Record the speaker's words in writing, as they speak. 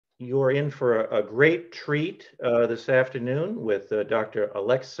you're in for a great treat this afternoon with Dr.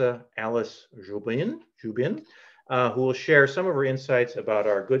 Alexa Alice Joubin, who will share some of her insights about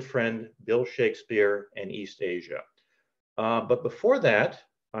our good friend Bill Shakespeare and East Asia. But before that,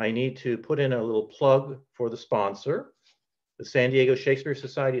 I need to put in a little plug for the sponsor. The San Diego Shakespeare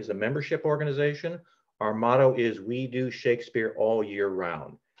Society is a membership organization. Our motto is "We do Shakespeare all year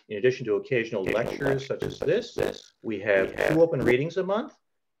round." In addition to occasional lectures such as this, we have 2 open readings a month.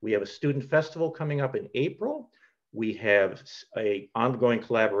 We have a student festival coming up in April. We have an ongoing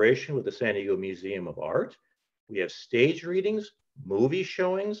collaboration with the San Diego Museum of Art. We have stage readings, movie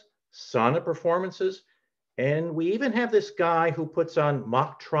showings, sonnet performances, and we even have this guy who puts on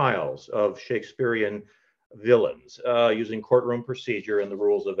mock trials of Shakespearean villains using courtroom procedure and the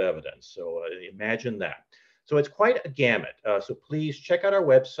rules of evidence. So imagine that. So it's quite a gamut. So please check out our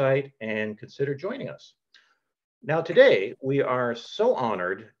website and consider joining us. Now today, we are so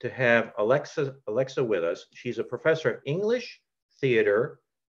honored to have Alexa with us. She's a professor of English, theater,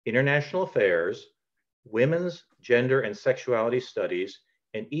 international affairs, women's, gender, and sexuality studies,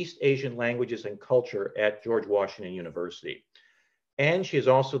 and East Asian languages and culture at George Washington University. And she is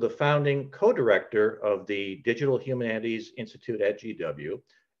also the founding co-director of the Digital Humanities Institute at GW.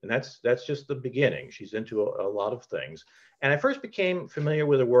 And that's just the beginning. She's into a lot of things. And I first became familiar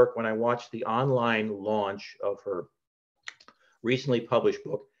with her work when I watched the online launch of her recently published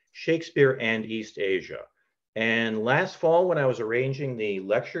book, Shakespeare and East Asia. And last fall, when I was arranging the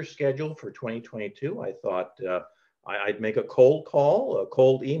lecture schedule for 2022, I thought I'd make a cold call, a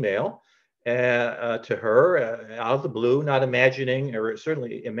cold email to her out of the blue, not imagining, or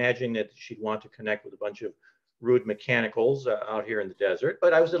certainly imagining that she'd want to connect with a bunch of rude mechanicals out here in the desert.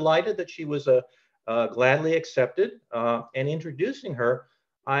 But I was delighted that she was gladly accepted. And introducing her,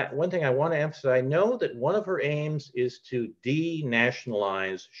 one thing I want to emphasize, I know that one of her aims is to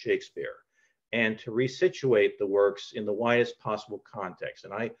denationalize Shakespeare and to resituate the works in the widest possible context.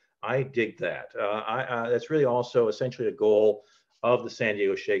 And I dig that. That's really also essentially a goal of the San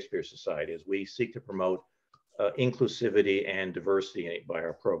Diego Shakespeare Society as we seek to promote inclusivity and diversity by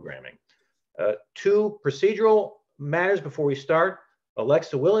our programming. 2 procedural matters before we start.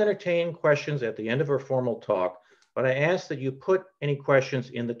 Alexa will entertain questions at the end of her formal talk, but I ask that you put any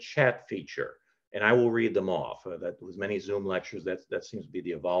questions in the chat feature and I will read them off. That with many Zoom lectures, that seems to be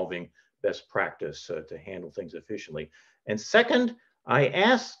the evolving best practice to handle things efficiently. And second, I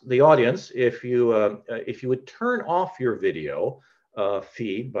ask the audience if you would turn off your video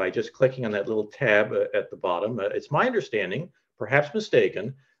feed by just clicking on that little tab at the bottom. It's my understanding, perhaps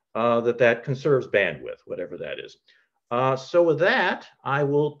mistaken, that conserves bandwidth, whatever that is. So with that, I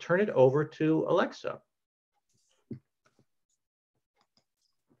will turn it over to Alexa.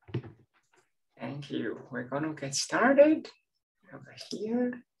 Thank you. We're going to get started over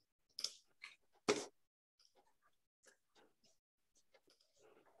here.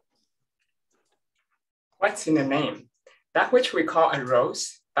 What's in the name? That which we call a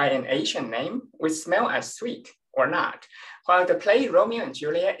rose by an Asian name would smell as sweet or not. While the play Romeo and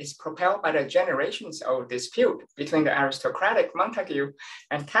Juliet is propelled by the generations-old dispute between the aristocratic Montague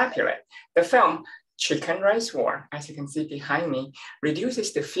and Capulet, the film Chicken Rice War, as you can see behind me,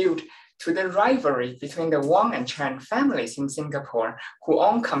 reduces the feud to the rivalry between the Wong and Chan families in Singapore who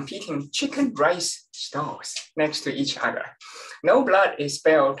own competing chicken rice stalls next to each other. No blood is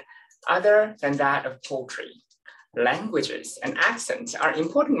spilled other than that of poultry. Languages and accents are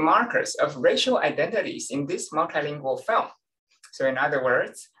important markers of racial identities in this multilingual film. So in other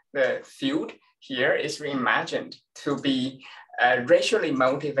words, the feud here is reimagined to be a racially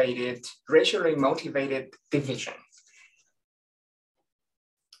motivated division.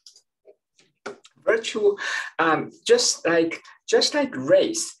 Virtue, just like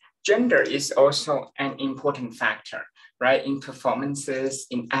race, gender is also an important factor, right? In performances,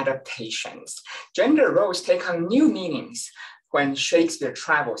 in adaptations. Gender roles take on new meanings when Shakespeare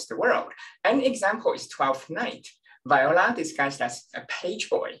travels the world. An example is Twelfth Night. Viola, disguised as a page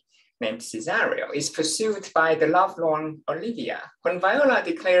boy named Cesario, is pursued by the lovelorn Olivia. When Viola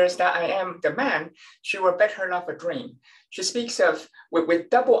declares that I am the man, she will better love a dream. She speaks of, with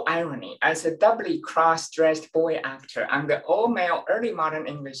double irony, as a doubly cross-dressed boy actor on the all-male early modern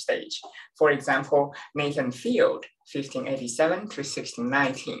English stage. For example, Nathan Field, 1587 to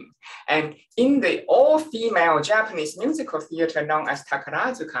 1619. And in the all-female Japanese musical theater known as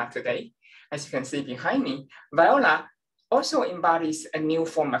Takarazuka today, as you can see behind me, Viola also embodies a new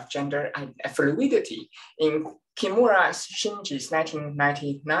form of gender fluidity. In Kimura Shinji's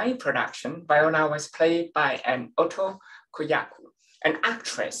 1999 production, Viola was played by an Oto Koyaku. an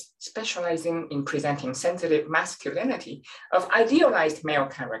actress specializing in presenting sensitive masculinity of idealized male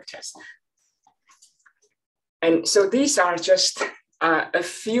characters. And so these are just a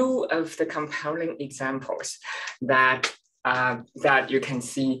few of the compelling examples that you can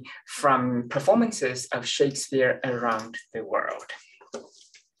see from performances of Shakespeare around the world.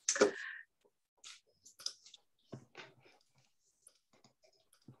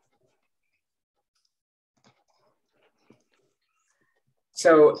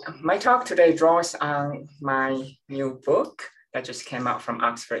 So my talk today draws on my new book that just came out from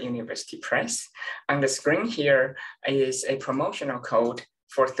Oxford University Press. On the screen here is a promotional code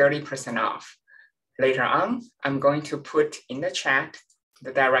for 30% off. Later on, I'm going to put in the chat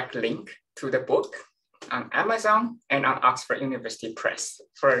the direct link to the book on Amazon and on Oxford University Press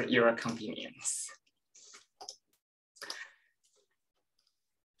for your convenience.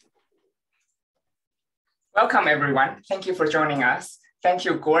 Welcome, everyone. Thank you for joining us. Thank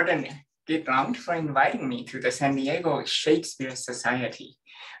you, Gordon Gitland, for inviting me to the San Diego Shakespeare Society.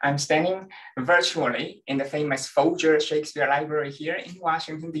 I'm standing virtually in the famous Folger Shakespeare Library here in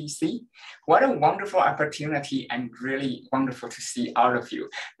Washington, DC. What a wonderful opportunity and really wonderful to see all of you.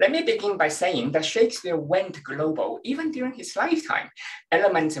 Let me begin by saying that Shakespeare went global even during his lifetime.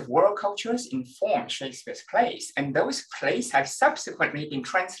 Elements of world cultures inform Shakespeare's plays, and those plays have subsequently been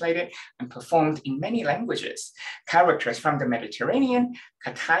translated and performed in many languages. Characters from the Mediterranean,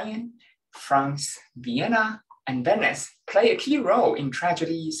 Taiwan, France, Vienna, and Venice play a key role in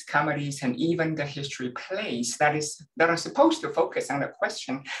tragedies, comedies, and even the history plays that are supposed to focus on the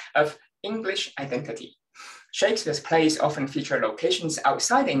question of English identity. Shakespeare's plays often feature locations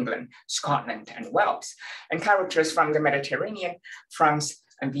outside England, Scotland, and Wales, and characters from the Mediterranean, France,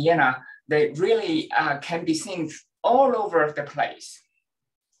 and Vienna, they really can be seen all over the plays.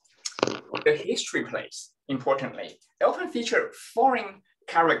 The history plays, importantly, they often feature foreign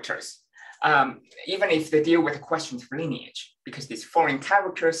characters, even if they deal with questions of lineage, because these foreign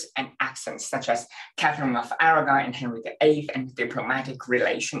characters and accents such as Catherine of Aragon and Henry VIII and diplomatic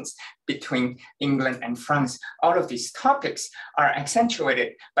relations between England and France, all of these topics are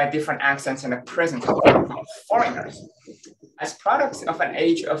accentuated by different accents and the presence of foreigners. As products of an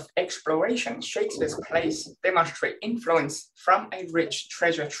age of exploration, Shakespeare's plays demonstrate influence from a rich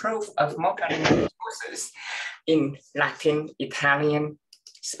treasure trove of multilingual sources in Latin, Italian,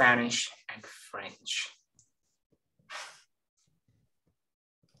 Spanish, and French.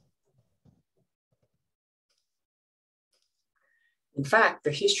 In fact,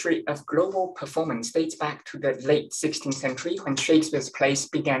 the history of global performance dates back to the late 16th century when Shakespeare's plays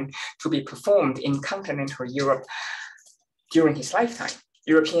began to be performed in continental Europe during his lifetime.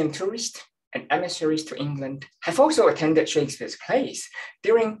 European tourists and emissaries to England have also attended Shakespeare's plays.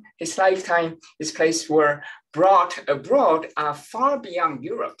 During his lifetime, his plays were brought abroad far beyond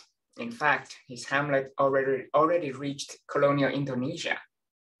Europe. In fact, his Hamlet already reached colonial Indonesia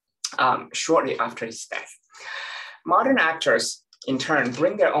shortly after his death. Modern actors, in turn,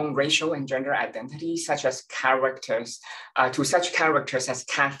 bring their own racial and gender identities, such as to such characters as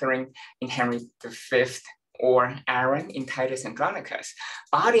Catherine in Henry V or Aaron in Titus Andronicus.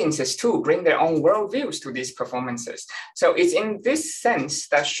 Audiences, too, bring their own worldviews to these performances. So it's in this sense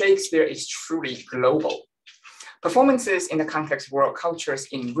that Shakespeare is truly global. Performances in the context of world cultures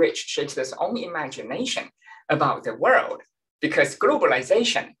enrich Shakespeare's own imagination about the world, because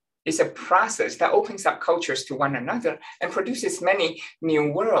globalization is a process that opens up cultures to one another and produces many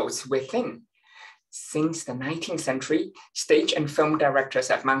new worlds within. Since the 19th century, stage and film directors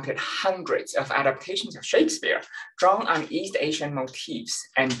have mounted hundreds of adaptations of Shakespeare drawn on East Asian motifs.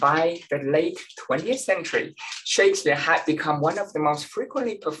 And by the late 20th century, Shakespeare had become one of the most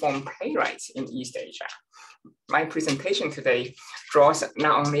frequently performed playwrights in East Asia. My presentation today draws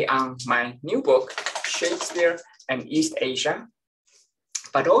not only on my new book, Shakespeare and East Asia,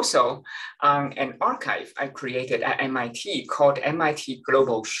 but also on an archive I created at MIT called MIT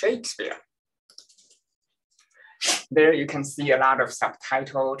Global Shakespeare. There you can see a lot of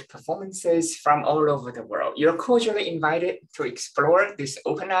subtitled performances from all over the world. You're cordially invited to explore this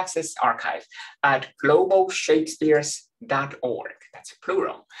open access archive at globalshakespeares.org. That's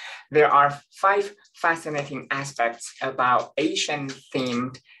plural. There are 5 fascinating aspects about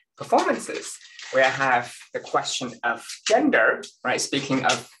Asian-themed performances. We have the question of gender, right? Speaking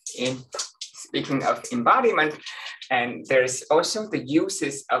of embodiment, and there's also the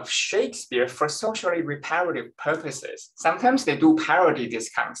uses of Shakespeare for socially reparative purposes. Sometimes they do parody this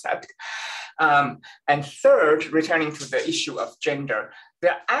concept. And third, returning to the issue of gender,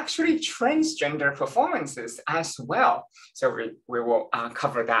 there are actually transgender performances as well. So we will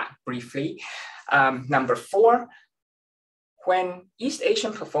cover that briefly. Number 4, when East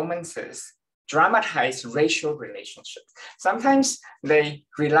Asian performances dramatize racial relationships, sometimes they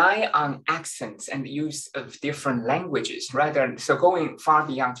rely on accents and use of different languages, rather, so going far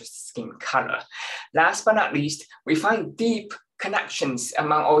beyond just skin color. Last but not least, we find deep connections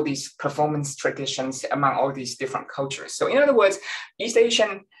among all these performance traditions, among all these different cultures. So in other words, East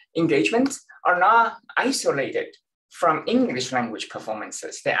Asian engagements are not isolated from English language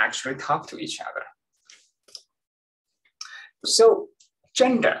performances. They actually talk to each other. So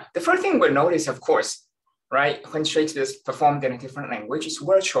gender, the first thing we'll notice, of course, right, when Shakespeare is performed in a different language is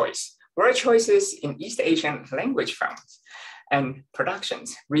word choice. Word choices in East Asian language films and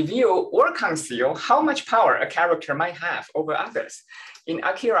productions reveal or conceal how much power a character might have over others. In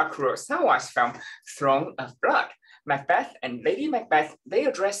Akira Kurosawa's film, Throne of Blood, Macbeth and Lady Macbeth, they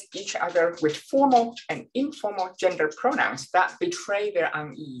address each other with formal and informal gender pronouns that betray their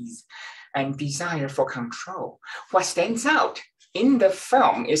unease and desire for control. What stands out in the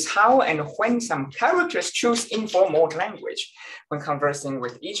film is how and when some characters choose informal language. When conversing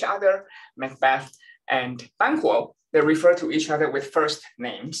with each other, Macbeth and Banquo, they refer to each other with first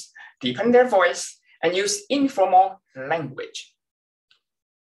names, deepen their voice, and use informal language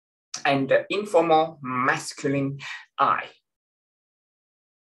and the informal masculine I.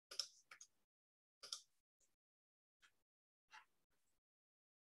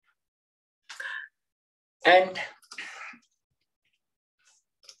 And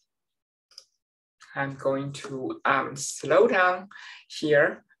I'm going to slow down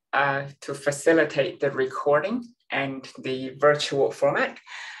here to facilitate the recording and the virtual format.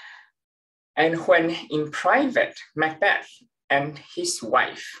 And when in private, Macbeth and his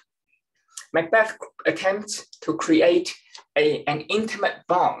wife, Macbeth attempts to create an intimate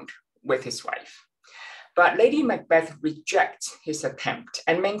bond with his wife. But Lady Macbeth rejects his attempt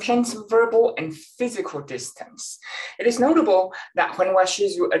and maintains verbal and physical distance. It is notable that when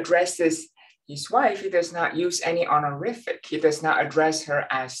Washizu addresses his wife, he does not use any honorific. He does not address her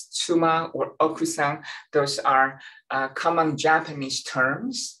as Tsuma or Okusan. Those are common Japanese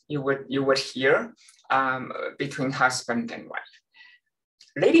terms you would hear between husband and wife.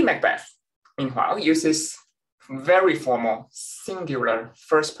 Lady Macbeth, meanwhile, uses very formal singular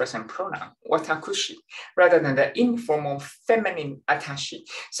first-person pronoun, watakushi, rather than the informal feminine atashi.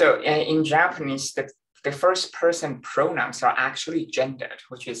 So in Japanese, the first-person pronouns are actually gendered,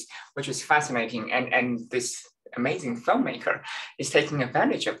 which is fascinating. And this amazing filmmaker is taking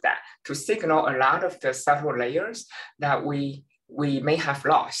advantage of that to signal a lot of the subtle layers that we may have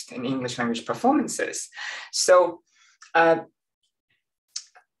lost in English language performances. So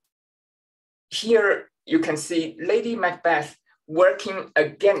here you can see Lady Macbeth working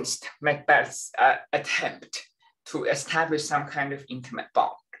against Macbeth's attempt to establish some kind of intimate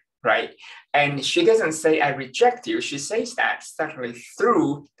bond, right? And she doesn't say, I reject you. She says that certainly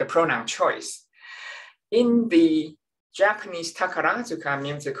through the pronoun choice. In the Japanese Takarazuka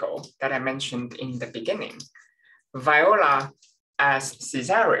musical that I mentioned in the beginning, Viola as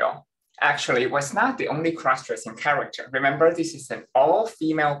Cesario actually was not the only cross-dressing character. Remember, this is an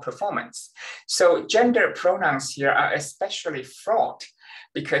all-female performance. So gender pronouns here are especially fraught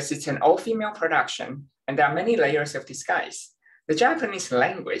because it's an all-female production and there are many layers of disguise. The Japanese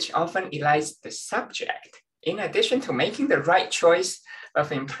language often elides the subject in addition to making the right choice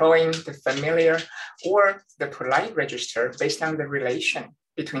of employing the familiar or the polite register based on the relation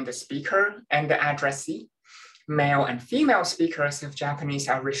between the speaker and the addressee. Male and female speakers of Japanese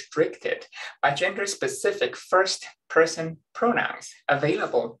are restricted by gender-specific first-person pronouns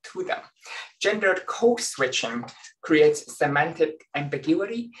available to them. Gendered code switching creates semantic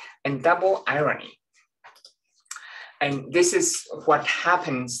ambiguity and double irony. And this is what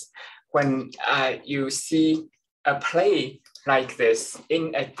happens when you see a play like this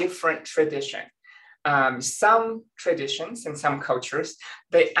in a different tradition. Some traditions and some cultures,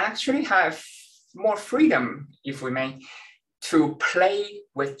 they actually have more freedom, if we may, to play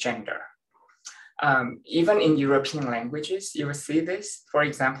with gender. Even in European languages, you will see this. For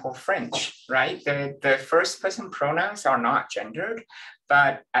example, French, right? The first person pronouns are not gendered,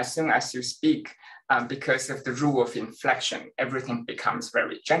 but as soon as you speak, because of the rule of inflection, everything becomes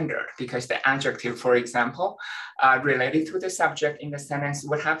very gendered because the adjective, for example, related to the subject in the sentence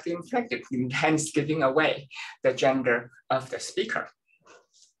would have to inflect it, hence giving away the gender of the speaker.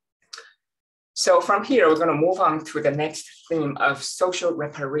 So from here, we're going to move on to the next theme of social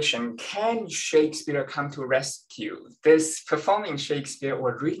reparation. Can Shakespeare come to rescue? Does performing Shakespeare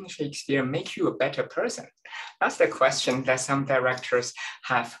or reading Shakespeare make you a better person? That's the question that some directors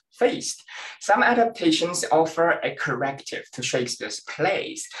have faced. Some adaptations offer a corrective to Shakespeare's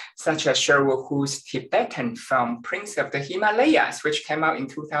plays, such as Sherwood Hu's Tibetan film Prince of the Himalayas, which came out in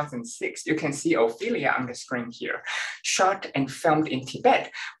 2006. You can see Ophelia on the screen here, shot and filmed in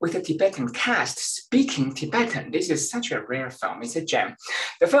Tibet with a Tibetan cast speaking Tibetan. This is such a rare film, it's a gem.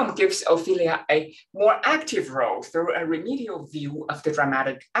 The film gives Ophelia a more active role through a remedial view of the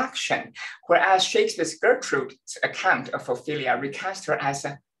dramatic action, whereas Shakespeare's Gertrude's account of Ophelia recast her as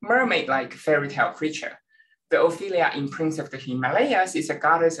a mermaid-like fairy tale creature. The Ophelia in Prince of the Himalayas is a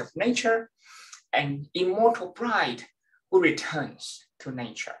goddess of nature, an immortal bride who returns to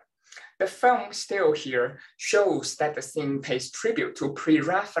nature. The film still here shows that the scene pays tribute to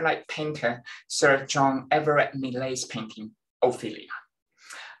pre-Raphaelite painter Sir John Everett Millet's painting, Ophelia.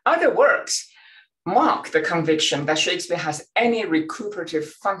 Other works mark the conviction that Shakespeare has any recuperative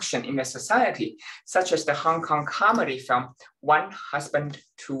function in the society, such as the Hong Kong comedy film, One Husband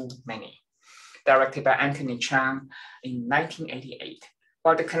Too Many, directed by Anthony Chan in 1988.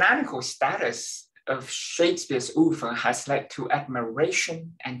 While the canonical status of Shakespeare's oeuvre has led to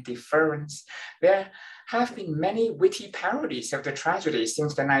admiration and deference, there have been many witty parodies of the tragedy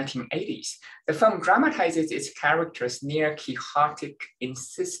since the 1980s. The film dramatizes its characters' near quixotic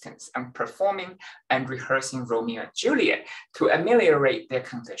insistence on performing and rehearsing Romeo and Juliet to ameliorate their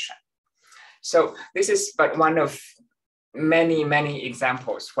condition. So this is but one of many, many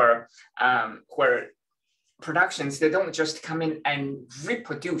examples where productions, they don't just come in and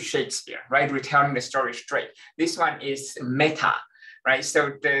reproduce Shakespeare, right? Retelling the story straight. This one is meta, right?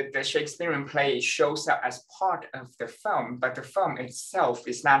 So the Shakespearean play shows up as part of the film, but the film itself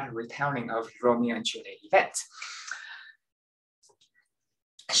is not a retelling of Romeo and Juliet events.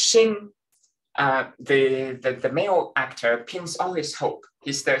 Xin, the male actor, pins all his hope.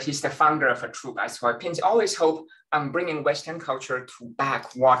 He's the founder of a troupe as well. Pins all his hope on bringing Western culture to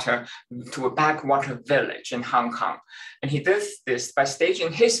a backwater village in Hong Kong. And he does this by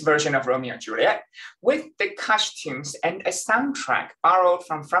staging his version of Romeo and Juliet with the costumes and a soundtrack borrowed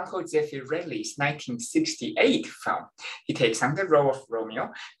from Franco Zeffirelli's 1968 film. He takes on the role of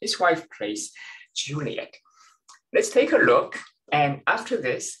Romeo. His wife plays Juliet. Let's take a look. And after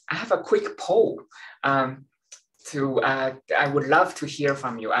this, I have a quick poll. I would love to hear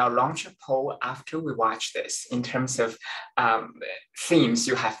from you. I'll launch a poll after we watch this in terms of themes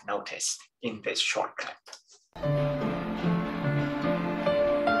you have noticed in this short clip.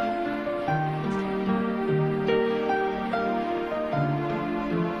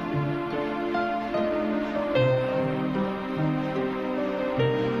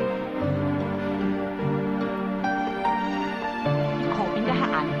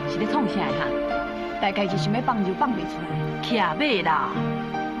 大概就是要放就放不出来，徛尾啦。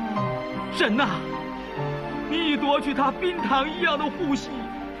神啊，你已夺去他冰糖一样的呼吸，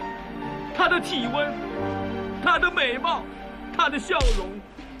他的体温，他的美貌，他的笑容。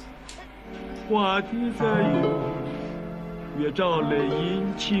话题在有，月照泪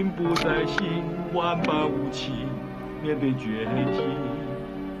影，情不在心，万般无情，面对绝境，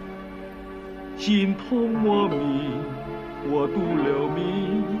心痛莫名，我独留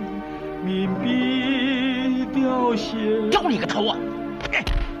名。 冥笔凋谢，招你个头啊！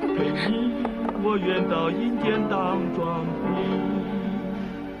陪你，我愿到阴间当壮兵。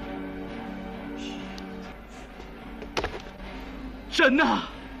神啊！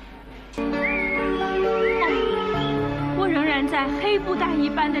哦，我仍然在黑布袋一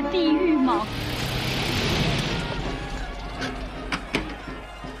般的地狱吗？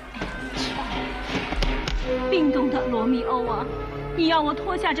冰冻的罗密欧啊！ 你要我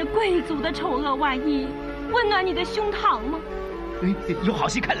脱下这贵族的丑恶外衣，温暖你的胸膛吗？有好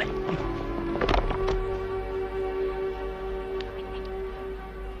戏看嘞！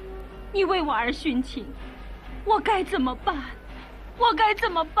你为我而殉情，我该怎么办？我该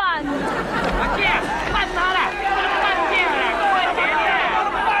怎么办呢？慢点，慢他了，慢点了，快点了，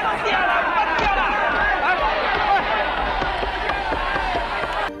慢点了，慢点了！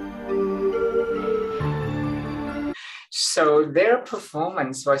 So their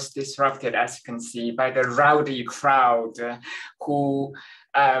performance was disrupted, as you can see, by the rowdy crowd who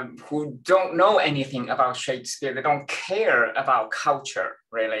don't know anything about Shakespeare. They don't care about culture,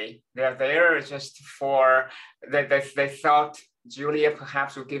 really. They're there just for, they thought Julia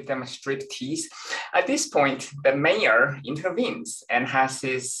perhaps would give them a striptease. At this point, the mayor intervenes and has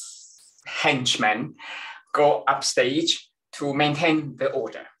his henchmen go upstage to maintain the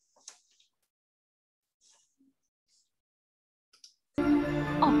order.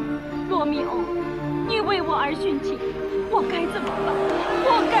 罗密欧，你为我而殉情，我该怎么办？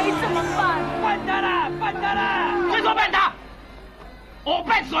我该怎么办？办他了，办他了！谁说办他？我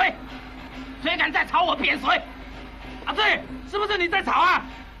办谁？谁敢再吵我扁谁？阿志，是不是你在吵啊？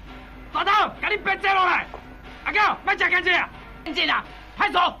抓到，赶紧别接落来！阿高，慢点干净啊！干净啊！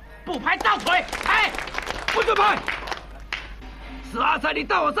拍手，不拍倒腿，拍，不准拍！是阿才，你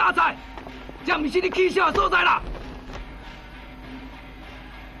当我是阿才，这样不是你气笑的所在啦！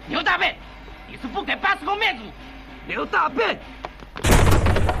刘大便，你是不给80公面子！刘大便，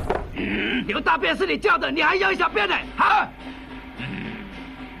刘大便是你叫的，你还要一小便呢？好。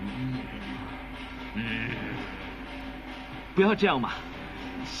不要这样嘛！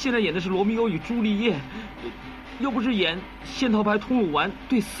现在演的是罗密欧与朱丽叶，又不是演线头牌通鲁丸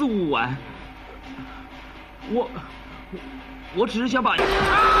对四五丸。我只是想把。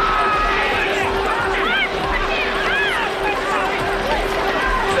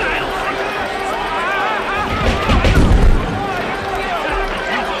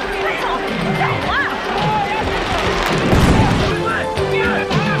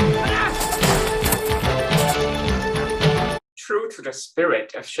True to the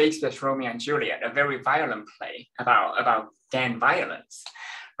spirit of Shakespeare's Romeo and Juliet, a very violent play about gang violence,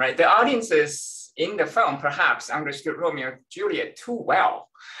 right? The audiences in the film perhaps understood Romeo and Juliet too well.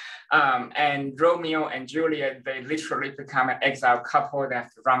 And Romeo and Juliet, they literally become an exiled couple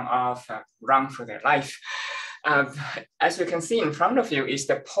that run for their life. As you can see in front of you is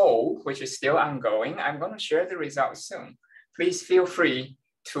the poll, which is still ongoing. I'm going to share the results soon. Please feel free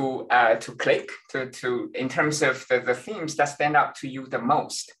to click to in terms of the themes that stand out to you the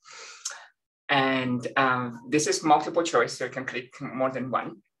most. And this is multiple choice, so you can click more than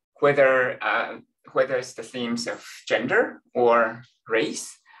one, whether it's the themes of gender or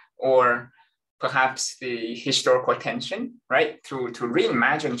race, or perhaps the historical tension, right? To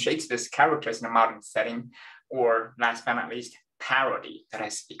reimagine Shakespeare's characters in a modern setting, or last but not least, parody that I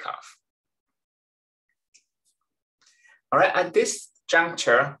speak of. All right, at this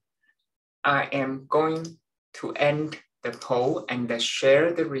juncture, I am going to end the poll and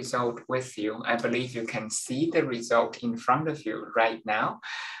share the result with you. I believe you can see the result in front of you right now.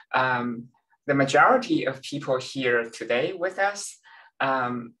 The majority of people here today with us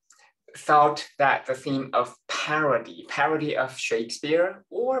thought that the theme of parody of Shakespeare,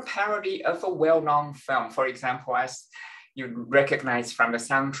 or parody of a well-known film, for example, as you recognize from the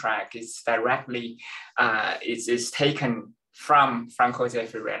soundtrack, is directly is taken from Franco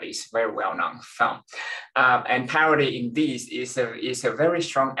Zeffirelli's very well-known film. And parody in this is a very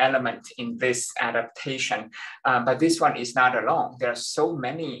strong element in this adaptation, but this one is not alone. There are so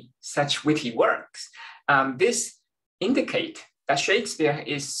many such witty works. This indicates that Shakespeare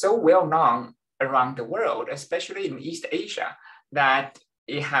is so well-known around the world, especially in East Asia, that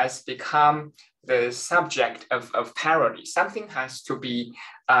it has become the subject of parody. Something has to be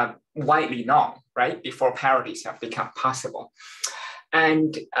widely known, right, before parodies have become possible.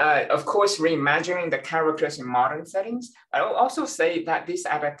 And of course, reimagining the characters in modern settings, I will also say that this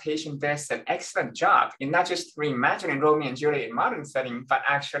adaptation does an excellent job in not just reimagining Romeo and Juliet in modern setting, but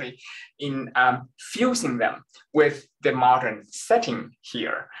actually in fusing them with the modern setting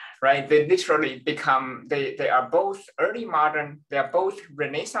here, right? They literally become, they are both early modern, they are both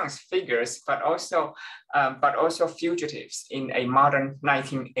Renaissance figures, but also fugitives in a modern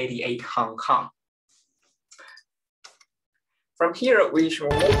 1988 Hong Kong. From here, we shall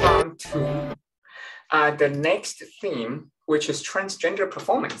move on to the next theme, which is transgender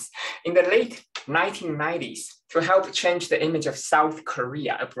performance. In the late 1990s, to help change the image of South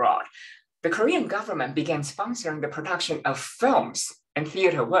Korea abroad, the Korean government began sponsoring the production of films and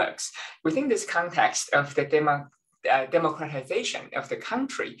theater works. Within this context of the democratization of the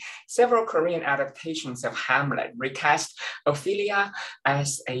country, several Korean adaptations of Hamlet recast Ophelia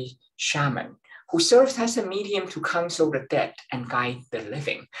as a shaman who serves as a medium to counsel the dead and guide the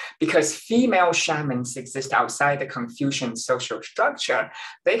living. Because female shamans exist outside the Confucian social structure,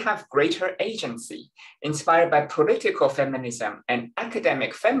 they have greater agency. Inspired by political feminism and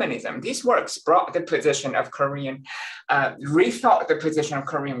academic feminism, these works brought the position of rethought the position of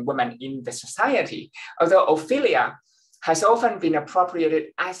Korean women in the society. Although Ophelia has often been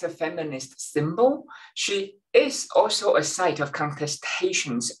appropriated as a feminist symbol, she is also a site of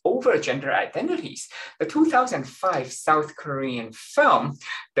contestations over gender identities. The 2005 South Korean film,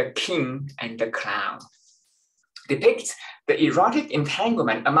 The King and the Clown, depicts the erotic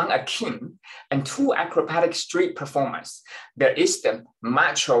entanglement among a king and two acrobatic street performers. There is the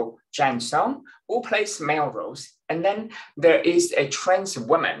macho Jang Song, who plays male roles, and then there is a trans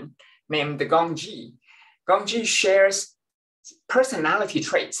woman named Gong Ji. Gong Ji shares personality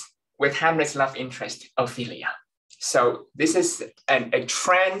traits with Hamlet's love interest, Ophelia. So this is a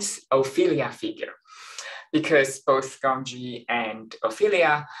trans Ophelia figure, because both Gongji and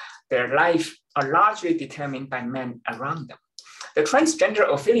Ophelia, their life are largely determined by men around them. The transgender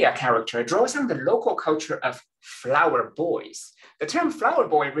Ophelia character draws on the local culture of flower boys. The term flower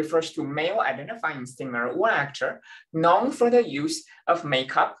boy refers to male identifying singer or actor known for the use of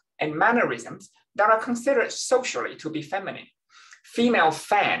makeup and mannerisms that are considered socially to be feminine. Female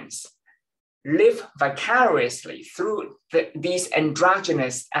fans live vicariously through these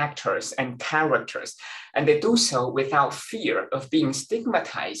androgynous actors and characters, and they do so without fear of being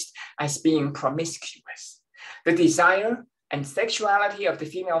stigmatized as being promiscuous. The desire and sexuality of the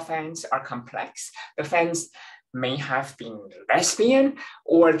female fans are complex. The fans may have been lesbian,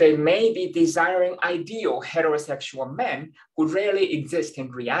 or they may be desiring ideal heterosexual men who rarely exist in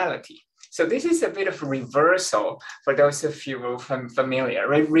reality. So this is a bit of a reversal for those of you who are familiar,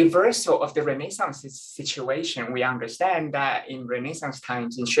 right? Reversal of the Renaissance situation. We understand that in Renaissance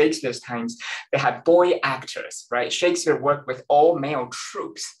times, in Shakespeare's times, they had boy actors, right? Shakespeare worked with all male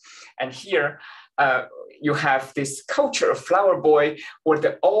troops. And here you have this culture of flower boy, or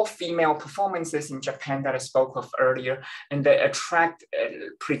the all-female performances in Japan that I spoke of earlier, and they attract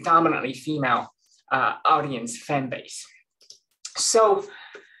predominantly female audience fan base. So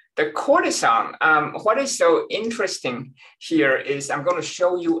the courtesan, what is so interesting here is I'm going to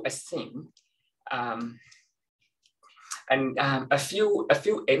show you a scene and a few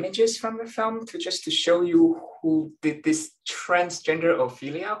images from the film to show you who did this transgender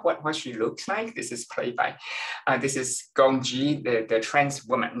Ophelia, what she looks like. This is played by, this is Gongji, the trans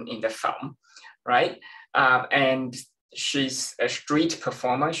woman in the film, right? And she's a street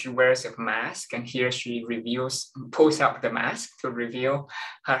performer. She wears a mask, and here she pulls up the mask to reveal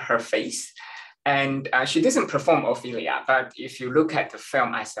her face. And she doesn't perform Ophelia, but if you look at the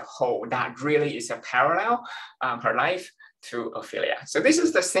film as a whole, that really is a parallel, her life to Ophelia. So this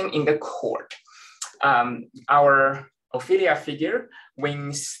is the scene in the court. Our Ophelia figure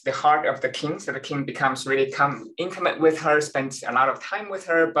wins the heart of the king. So the king becomes really intimate with her, spends a lot of time with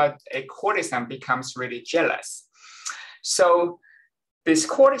her, but a courtesan becomes really jealous. So this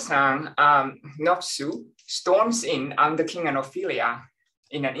courtesan, Noksu, storms in on the king and Ophelia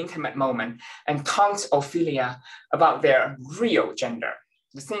in an intimate moment and taunts Ophelia about their real gender.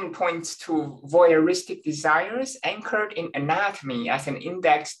 The scene points to voyeuristic desires anchored in anatomy as an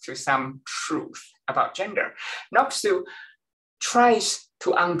index to some truth about gender. Noksu tries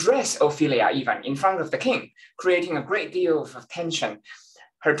to undress Ophelia even in front of the king, creating a great deal of tension.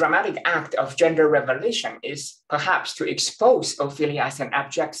 Her dramatic act of gender revelation is perhaps to expose Ophelia as an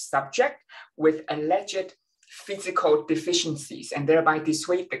abject subject with alleged physical deficiencies and thereby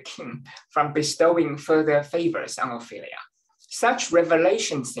dissuade the king from bestowing further favors on Ophelia. Such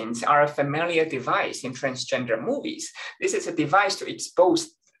revelation scenes are a familiar device in transgender movies. This is a device to expose,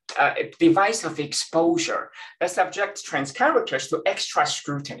 a device of exposure that subjects trans characters to extra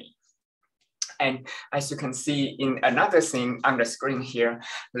scrutiny. And as you can see in another scene on the screen here,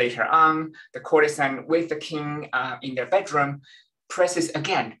 later on, the courtesan with the king in their bedroom presses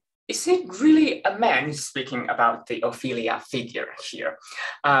again, is it really a man? Speaking about the Ophelia figure here.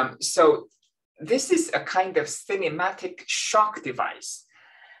 So this is a kind of cinematic shock device.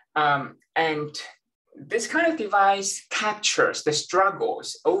 And this kind of device captures the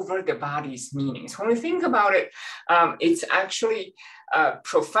struggles over the body's meanings. When we think about it, it's actually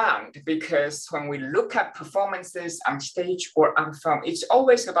profound, because when we look at performances on stage or on film, it's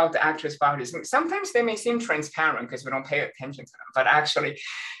always about the actors' bodies. Sometimes they may seem transparent because we don't pay attention to them, but actually,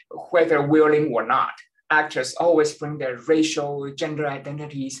 whether willing or not, actors always bring their racial, gender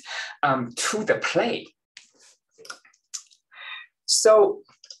identities to the play. So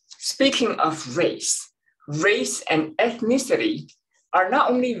speaking of race and ethnicity are not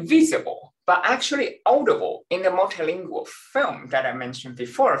only visible, but actually audible in the multilingual film that I mentioned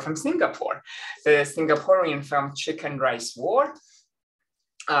before from Singapore. The Singaporean film Chicken Rice War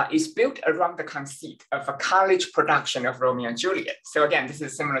is built around the conceit of a college production of Romeo and Juliet. So again, this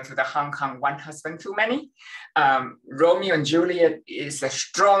is similar to the Hong Kong One Husband Too Many. Romeo and Juliet is a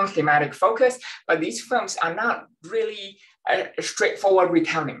strong thematic focus, but these films are not really straightforward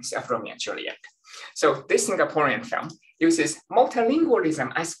retellings of Romeo and Juliet. So this Singaporean film uses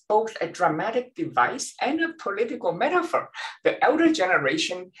multilingualism as both a dramatic device and a political metaphor. The elder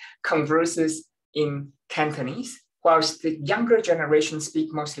generation converses in Cantonese, whilst the younger generation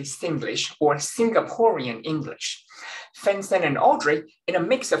speak mostly Singlish or Singaporean English. Fenton and Audrey, in a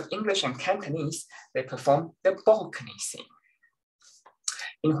mix of English and Cantonese, they perform the balcony scene,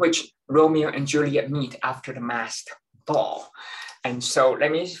 in which Romeo and Juliet meet after the masked ball. And so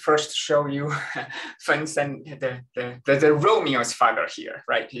let me first show you Vincent, the Romeo's father here,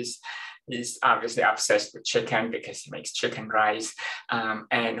 right? He's obviously obsessed with chicken because he makes chicken rice.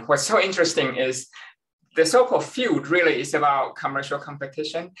 And what's so interesting is the so-called feud really is about commercial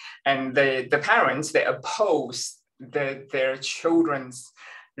competition, and the parents, they oppose their children's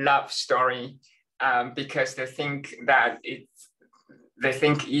love story because they think that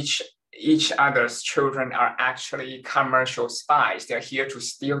each other's children are actually commercial spies. They're here to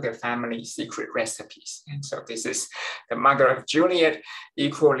steal their family secret recipes. And so this is the mother of Juliet,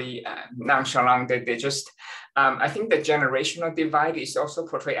 equally nonchalant. They just, I think the generational divide is also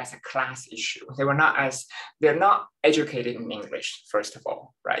portrayed as a class issue. They're not educated in English, first of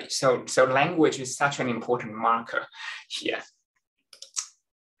all, right? So language is such an important marker here.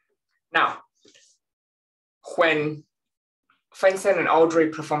 Now, when Vincent and Audrey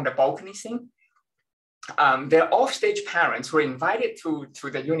performed the balcony scene, their offstage parents were invited to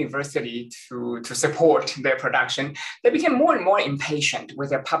the university to support their production. They became more and more impatient with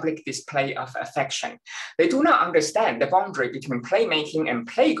their public display of affection. They do not understand the boundary between playmaking and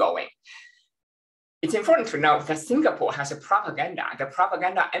playgoing. It's important to note that Singapore has a propaganda. The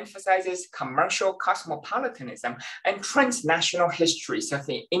propaganda emphasizes commercial cosmopolitanism and transnational histories of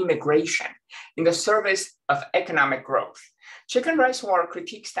the immigration in the service of economic growth. Chicken Rice War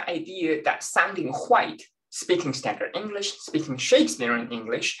critiques the idea that sounding white, speaking standard English, speaking Shakespearean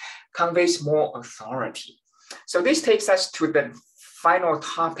English, conveys more authority. So this takes us to the final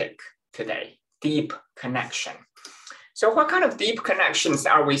topic today, deep connection. So what kind of deep connections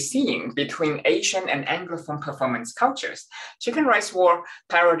are we seeing between Asian and Anglophone performance cultures? Chicken Rice War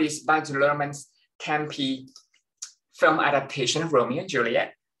parodies Baz Luhrmann's campy film adaptation of Romeo and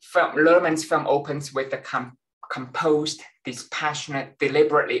Juliet. Luhrmann's film opens with the composed, dispassionate,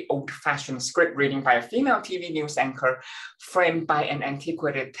 deliberately old-fashioned script reading by a female TV news anchor framed by an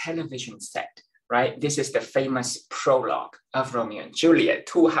antiquated television set, right? This is the famous prologue of Romeo and Juliet,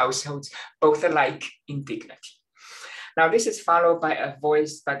 two households, both alike in dignity. Now, this is followed by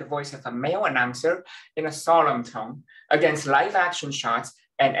the voice of a male announcer in a solemn tone against live action shots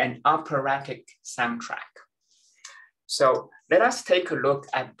and an operatic soundtrack. So let us take a look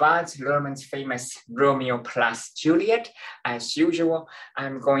at Baz Luhrmann's famous Romeo plus Juliet. As usual,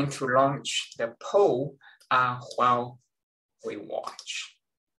 I'm going to launch the poll while we watch.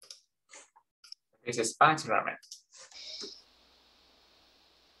 This is Baz Luhrmann.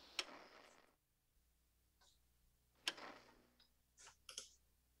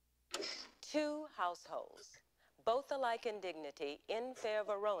 Two households, both alike in dignity, in fair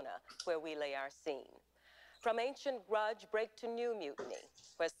Verona, where we lay our scene. From ancient grudge break to new mutiny,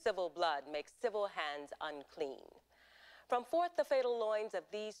 where civil blood makes civil hands unclean. From forth the fatal loins of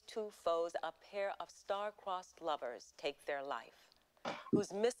these two foes, a pair of star-crossed lovers take their life,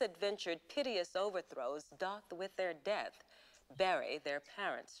 whose misadventured piteous overthrows doth with their death bury their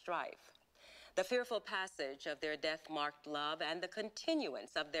parents' strife. The fearful passage of their death-marked love and the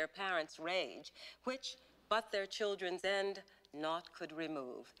continuance of their parents' rage, which but their children's end naught could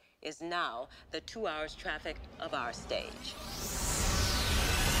remove, is now the 2 hours traffic of our stage.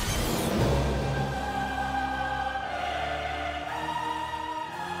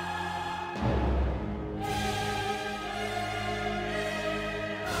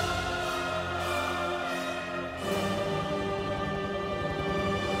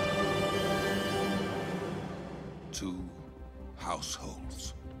 Two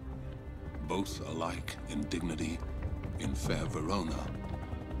households, both alike in dignity, in fair Verona,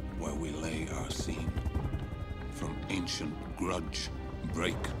 where we lay our scene. From ancient grudge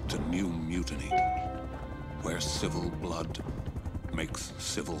break to new mutiny, where civil blood makes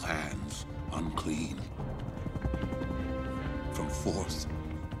civil hands unclean. From forth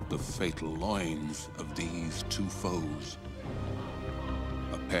the fatal loins of these two foes,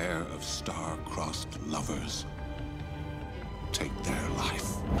 a pair of star-crossed lovers take their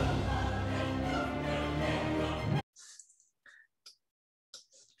life.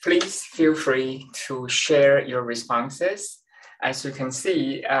 Please feel free to share your responses. As you can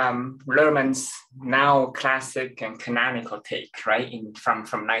see, Luhrmann's now classic and canonical take, right, from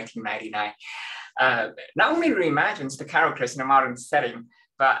 1999, not only reimagines the characters in a modern setting,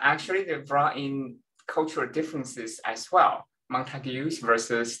 but actually they brought in cultural differences as well. Montagues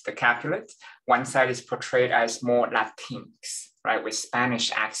versus the Capulets. One side is portrayed as more Latinx, right, with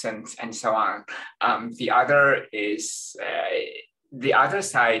Spanish accents and so on. The other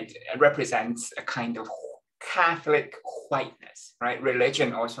side represents a kind of Catholic whiteness, right?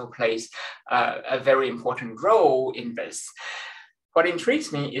 Religion also plays a very important role in this. What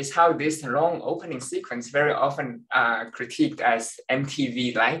intrigues me is how this long opening sequence, very often critiqued as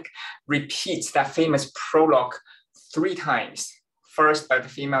MTV-like, repeats that famous prologue 3 times. First by the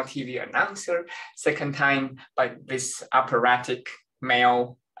female TV announcer, second time by this operatic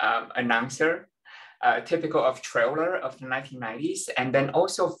male announcer, typical of thriller of the 1990s, and then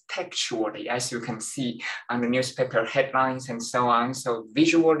also textually, as you can see on the newspaper headlines and so on. So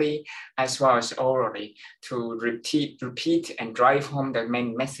visually as well as orally, to repeat and drive home the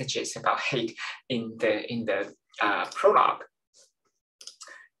main messages about hate in the prologue.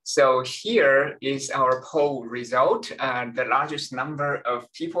 So here is our poll result. The largest number of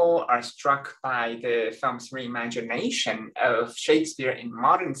people are struck by the film's reimagination of Shakespeare in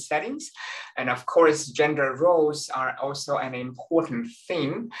modern settings. And of course, gender roles are also an important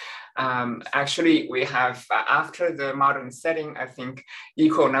theme. Actually, we have, after the modern setting, I think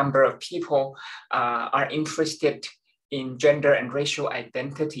equal number of people are interested in gender and racial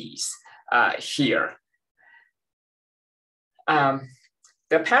identities here.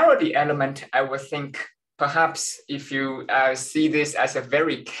 The parody element, I would think, perhaps if you see this as a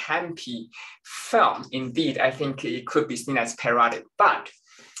very campy film, indeed, I think it could be seen as parodic, but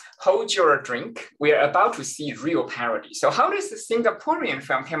hold your drink. We are about to see real parody. So how does the Singaporean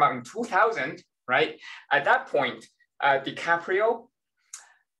film came out in 2000, right? At that point, DiCaprio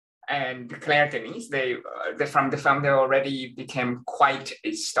and Claire Denis, from the film, they already became quite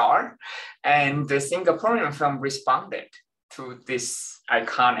a star. And the Singaporean film responded to this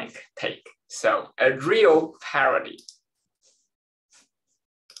iconic take. So a real parody.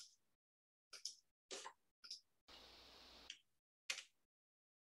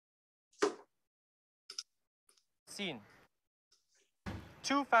 Scene.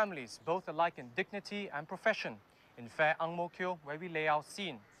 2 families, both alike in dignity and profession, in fair Ang Mo Kio, where we lay our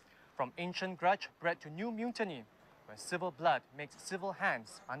scene. From ancient grudge bred to new mutiny, where civil blood makes civil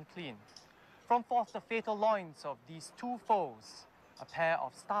hands unclean. From forth the fatal loins of these 2 foes, a pair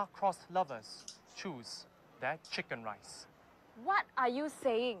of star-crossed lovers choose their chicken rice. What are you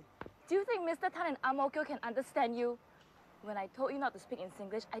saying? Do you think Mr. Tan and Ang Mo Kio can understand you? When I told you not to speak in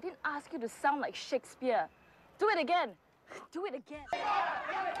Singlish, I didn't ask you to sound like Shakespeare. Do it again. Do it again.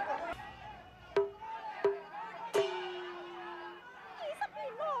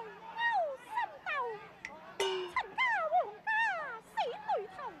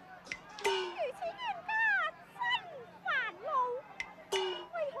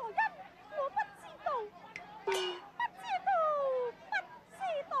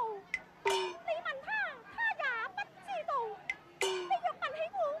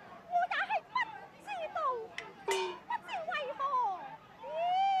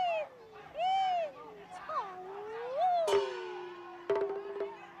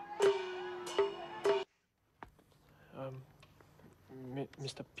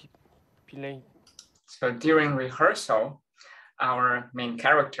 Mr. Pillay. So during rehearsal, our main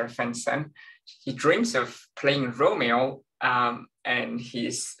character, Vincent, he dreams of playing Romeo, and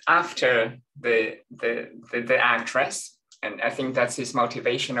he's after the actress. And I think that's his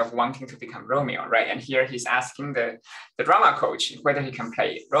motivation of wanting to become Romeo, right? And here he's asking the drama coach whether he can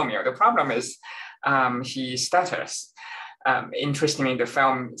play Romeo. The problem is he stutters. Interestingly, the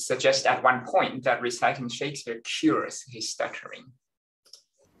film suggests at one point that reciting Shakespeare cures his stuttering.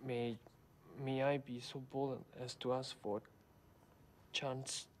 May I be so bold as to ask for a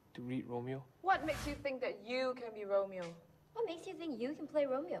chance to read Romeo? What makes you think that you can be Romeo? What makes you think you can play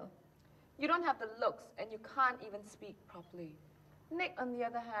Romeo? You don't have the looks, and you can't even speak properly. Nick, on the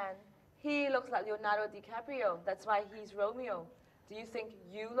other hand, he looks like Leonardo DiCaprio. That's why he's Romeo. Do you think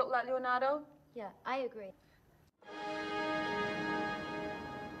you look like Leonardo? Yeah, I agree.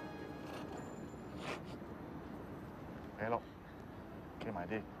 Hey, look. Okay, my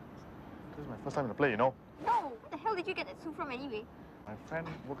day. This is my first time in the play, you know. No! Where the hell did you get that suit from anyway? My friend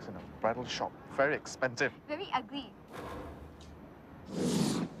works in a bridal shop. Very expensive. Very ugly.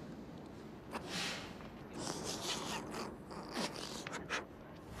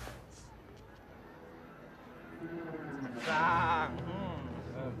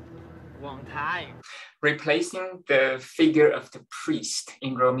 Replacing the figure of the priest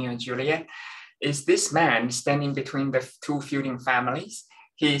in Romeo and Juliet is this man standing between the 2 feuding families.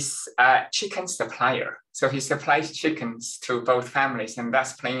 He's a chicken supplier. So he supplies chickens to both families, and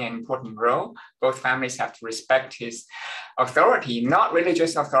thus playing an important role. Both families have to respect his authority, not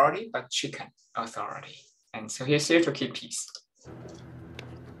religious authority, but chicken authority. And so he's here to keep peace.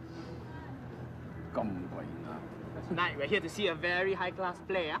 Tonight we're here to see a very high-class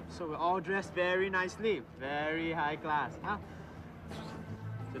play, so we're all dressed very nicely, very high class.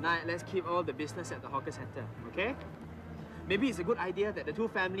 Tonight, let's keep all the business at the hawker center, okay? maybe it's a good idea that the two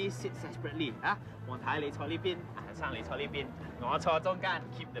families sit separately. 王太你坐呢邊，阿生你坐呢邊，我坐中間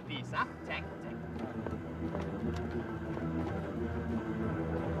 ，keep the peace 啊，請。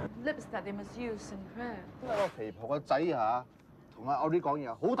 Lips that they must use in prayer. 個肥婆個仔嚇，同阿 Audrey 講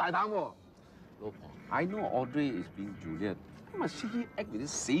嘢好大膽喎。老婆 ，I know Audrey is being Juliet. Why must she act with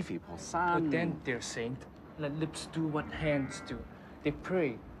this 死肥婆生 But then, dear saint, let lips do what hands do. They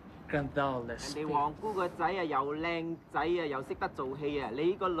pray, grant thou less 人哋皇姑個仔啊，又靚仔啊，又識得做戲啊，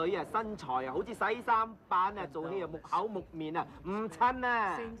你個女啊身材啊，好似洗衫板啊，做戲啊木口木面啊，唔襯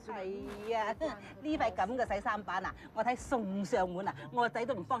啊！係啊，呢塊咁嘅洗衫板啊，我睇送上門啊，我個仔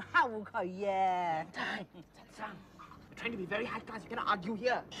都唔放睺佢啊！陳生 ，trying to be very high class, you cannot argue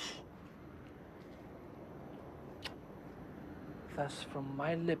here. Thus from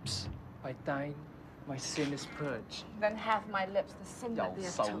my lips, by thine, my sin is purged. Then have my lips the sin 又 that they have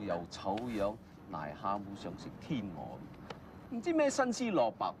瘦 told. 又醜樣，癩下會上識天鵝，唔知咩新絲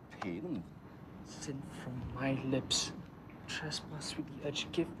蘿蔔皮都唔。Sin from my lips, trespass with the edge,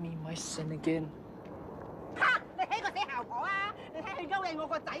 give me my sin again. 嚇！你睇個死姣婆啊！你睇佢勾引我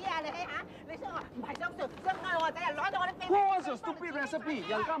個仔啊！你睇下，你想我唔係想呃我個仔啊，攞咗我啲飛。What's your stupid recipe？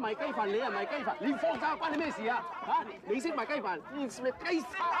人家賣雞飯，你又賣雞飯，連放假關你咩事啊？嚇！你識賣雞飯，你識賣雞飯，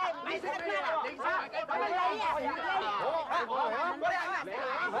你識咩啊？你識賣雞飯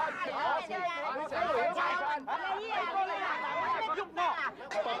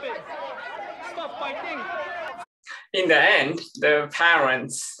？Stop fighting! In the end, the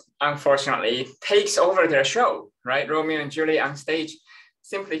parents, unfortunately, takes over their show, right? Romeo and Juliet on stage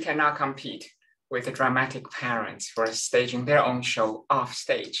simply cannot compete with the dramatic parents who are staging their own show off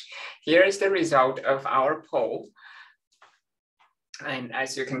stage. Here is the result of our poll. And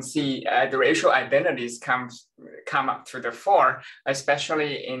as you can see, the racial identities come up to the fore,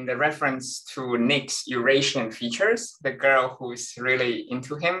 especially in the reference to Nick's Eurasian features. The girl who's really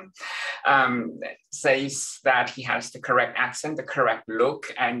into him says that he has the correct accent, the correct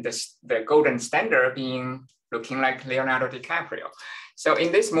look, and the golden standard being looking like Leonardo DiCaprio. So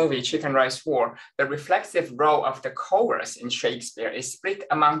in this movie, Chicken Rice War, the reflexive role of the chorus in Shakespeare is split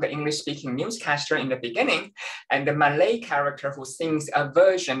among the English-speaking newscaster in the beginning and the Malay character who sings a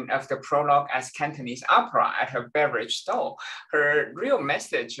version of the prologue as Cantonese opera at her beverage stall. Her real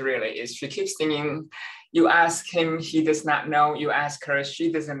message really is she keeps singing, you ask him, he does not know, you ask her,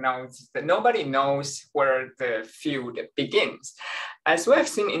 she doesn't know, that nobody knows where the feud begins. As we have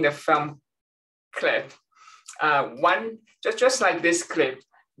seen in the film clip, just like this clip,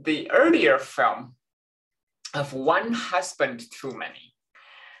 the earlier film of One Husband Too Many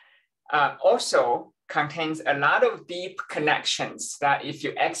also contains a lot of deep connections that if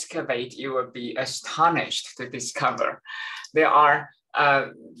you excavate, you will be astonished to discover. There are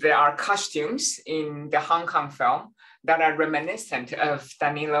costumes in the Hong Kong film that are reminiscent of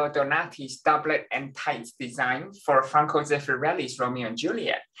Danilo Donati's doublet and tights design for Franco Zeffirelli's Romeo and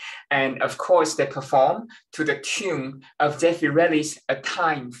Juliet. And of course, they perform to the tune of Zeffirelli's A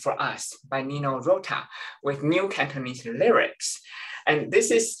Time for Us by Nino Rota with new Cantonese lyrics. And this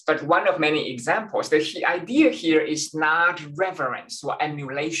is but one of many examples. The idea here is not reverence or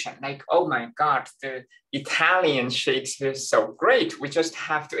emulation, like, oh my God, the Italian Shakespeare is so great, we just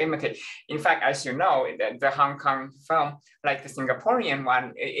have to imitate. In fact, as you know, the Hong Kong film, like the Singaporean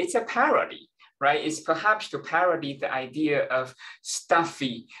one, it's a parody, right? It's perhaps to parody the idea of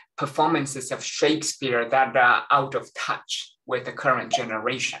stuffy performances of Shakespeare that are out of touch with the current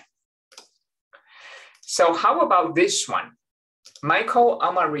generation. So how about this one? Michael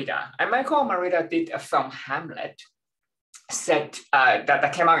Almerida. And Michael Almerida did a film, Hamlet, set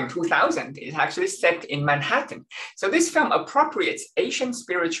that came out in 2000. It's actually set in Manhattan. So this film appropriates Asian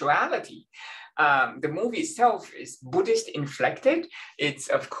spirituality. The movie itself is Buddhist inflected. It's,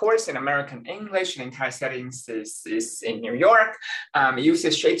 of course, in American English. The entire setting is in New York. It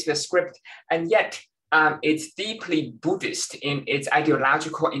uses Shakespeare's script, and yet it's deeply Buddhist in its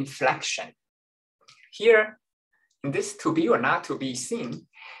ideological inflection. Here, in this To Be or Not to Be scene,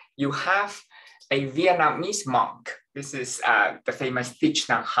 you have a Vietnamese monk. This is the famous Thich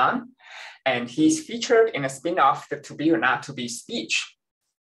Nhat Hanh, and he's featured in a spin-off, the To Be or Not to Be speech,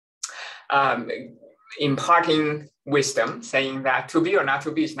 imparting wisdom, saying that to be or not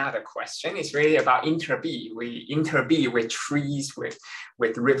to be is not a question. It's really about interbe. We interbe with trees, with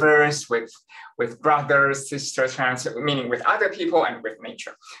rivers, with brothers, sisters, meaning with other people and with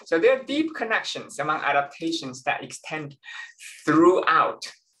nature. So there are deep connections among adaptations that extend throughout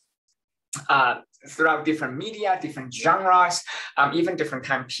different media, different genres, even different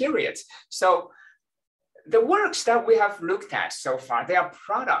time periods. So the works that we have looked at so far, they are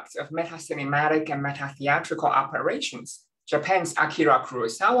products of meta-cinematic and meta-theatrical operations Japan's Akira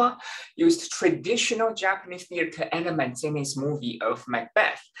Kurosawa used traditional Japanese theater elements in his movie of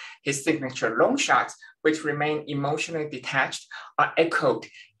Macbeth. His signature long shots, which remain emotionally detached, are echoed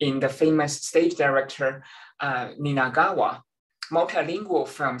in the famous stage director Ninagawa. Multilingual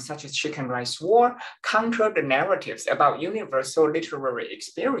films such as Chicken Rice War counter the narratives about universal literary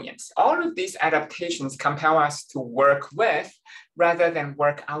experience. All of these adaptations compel us to work with rather than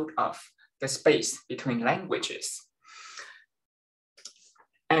work out of the space between languages.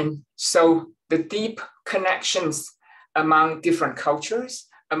 And so the deep connections among different cultures,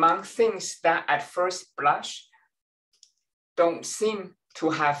 among things that at first blush don't seem to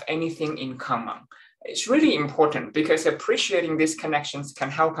have anything in common. It's really important because appreciating these connections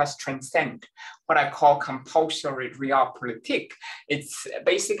can help us transcend what I call compulsory realpolitik. It's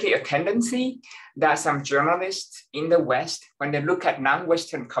basically a tendency that some journalists in the West, when they look at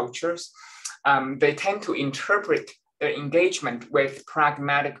non-Western cultures, they tend to interpret their engagement with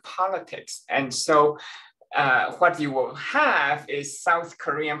pragmatic politics. And so what you will have is South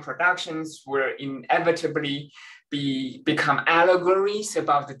Korean productions will inevitably become allegories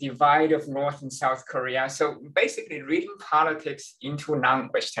about the divide of North and South Korea. So basically reading politics into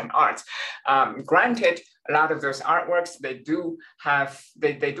non-Western arts. Granted, a lot of those artworks, they do have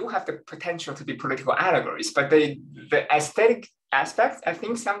the potential to be political allegories, but the aesthetic aspects, I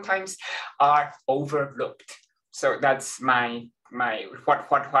think sometimes are overlooked. So that's what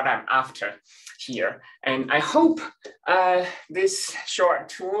I'm after here. And I hope this short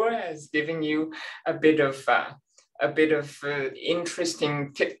tour has given you a bit of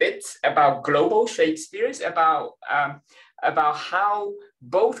interesting tidbits about global Shakespeare's, about how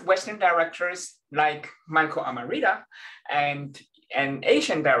both Western directors like Michael Amarita and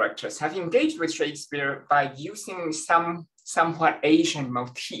Asian directors have engaged with Shakespeare by using somewhat Asian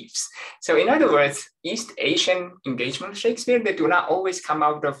motifs. So in other words, East Asian engagement with Shakespeare, they do not always come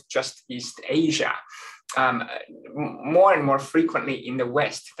out of just East Asia. More and more frequently in the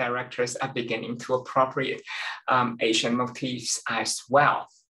West, directors are beginning to appropriate Asian motifs as well.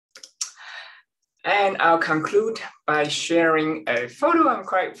 And I'll conclude by sharing a photo I'm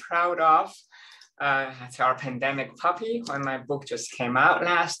quite proud of. That's our pandemic puppy when my book just came out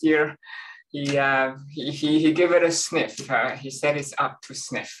last year. He gave it a sniff. He said it's up to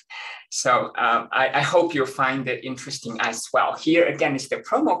sniff. So I hope you'll find it interesting as well. Here again is the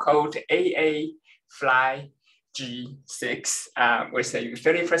promo code AAFlyG6 will save you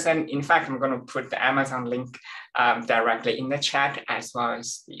 30%. In fact, I'm going to put the Amazon link directly in the chat as well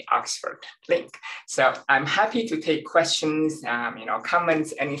as the Oxford link. So I'm happy to take questions,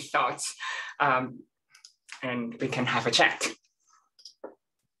 comments, any thoughts, and we can have a chat.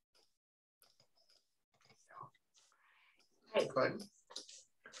 Hey, good.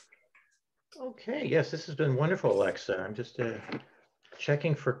 Okay, yes, this has been wonderful, Alexa. I'm just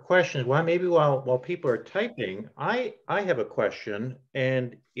checking for questions. Well, maybe while people are typing, I have a question,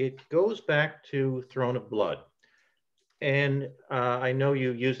 and it goes back to Throne of Blood. And I know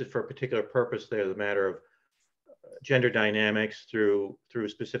you use it for a particular purpose there, the matter of gender dynamics through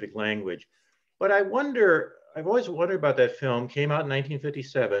specific language. But I've always wondered about that film. Came out in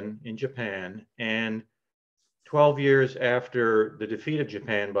 1957 in Japan, and 12 years after the defeat of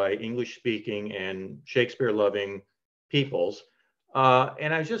Japan by English-speaking and Shakespeare-loving peoples.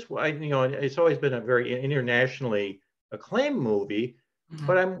 And it's always been a very internationally acclaimed movie,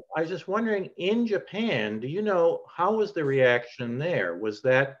 but I was just wondering, in Japan, do you know, how was the reaction there? Was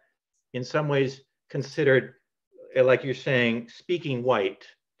that in some ways considered, like you're saying, speaking white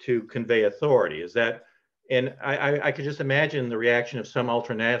to convey authority? Is that, and I could just imagine the reaction of some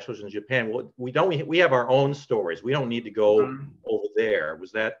ultranationalists in Japan. Well, we have our own stories. We don't need to go over there.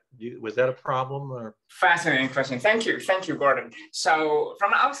 Was that a problem? Or? Fascinating question. Thank you, Gordon. So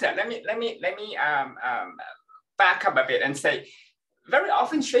from the outset, let me back up a bit and say, very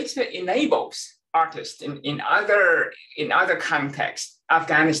often Shakespeare enables artists in other contexts,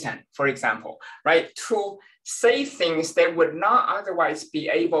 Afghanistan, for example, right, to say things they would not otherwise be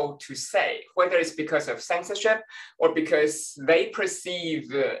able to say, whether it's because of censorship or because they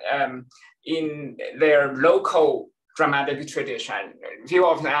perceive in their local dramatic tradition. People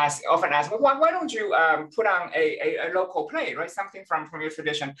often ask, well, why don't you put on a local play, right? Something from your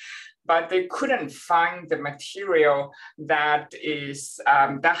tradition. But they couldn't find the material that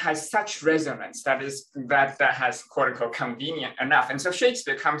has such resonance, that has quote unquote convenient enough. And so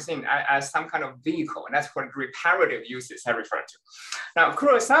Shakespeare comes in as some kind of vehicle, and that's what reparative uses I refer to. Now,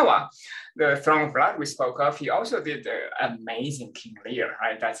 Kurosawa, the Throne of Blood we spoke of, he also did the amazing King Lear,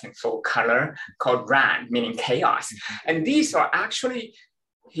 right? That's in full color, called Ran, meaning chaos. And these are actually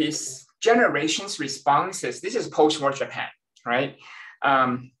his generations' responses. This is post-war Japan, right?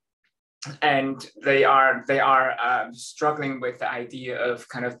 And they are struggling with the idea of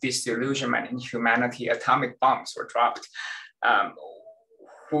kind of disillusionment in humanity. Atomic bombs were dropped.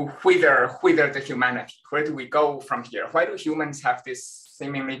 Whither the humanity? Where do we go from here? Why do humans have this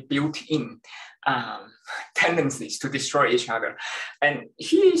seemingly built-in tendencies to destroy each other? And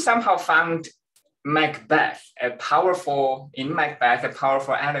he somehow found Macbeth a powerful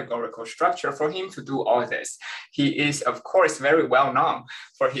allegorical structure for him to do all this. He is, of course, very well known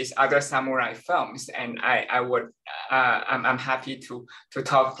for his other samurai films, and I'm happy to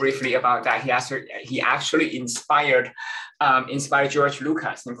talk briefly about that. He actually inspired George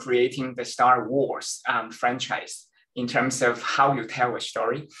Lucas in creating the Star Wars franchise in terms of how you tell a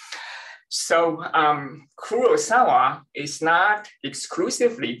story. So Kurosawa is not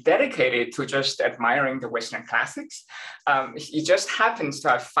exclusively dedicated to just admiring the Western classics. He just happens to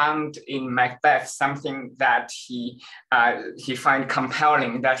have found in Macbeth something that he find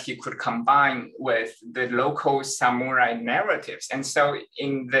compelling that he could combine with the local samurai narratives. And so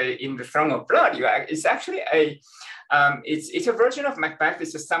in the Throne of Blood, it's actually it's a version of Macbeth.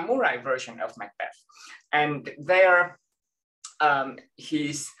 It's a samurai version of Macbeth, and there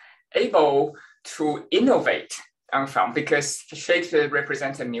he's able to innovate on film because Shakespeare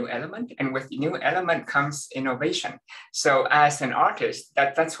represents a new element, and with the new element comes innovation. So as an artist,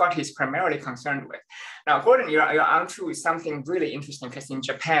 that's what he's primarily concerned with. Now, Gordon, you're onto something really interesting, because in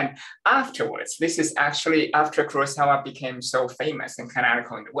Japan afterwards, this is actually after Kurosawa became so famous and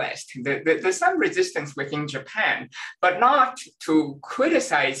canonical in the West, there's some resistance within Japan, but not to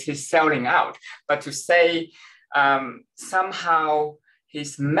criticize his selling out, but to say somehow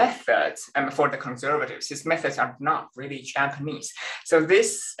his methods, for the conservatives, his methods are not really Japanese. So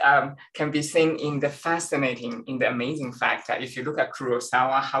this can be seen in the amazing fact that if you look at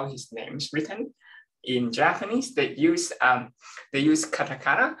Kurosawa, how his name is written in Japanese, they use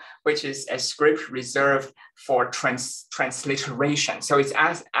katakana, which is a script reserved for transliteration. So it's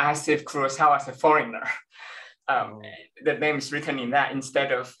as if Kurosawa is a foreigner. The name is written in that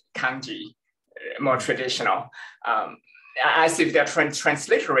instead of kanji, more traditional. As if they're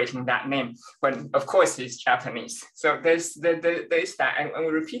transliterating that name, when of course he's Japanese. So there's that, and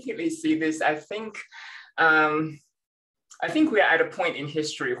we repeatedly see this. I think we are at a point in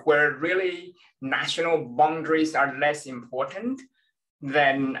history where really national boundaries are less important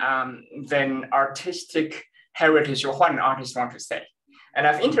than artistic heritage, or what an artist wants to say. And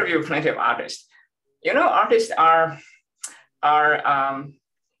I've interviewed plenty of artists. Artists are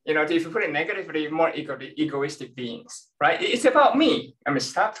if you put it negatively, more egoistic beings, right? It's about me.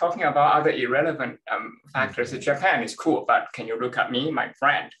 Stop talking about other irrelevant factors. Japan is cool, but can you look at me, my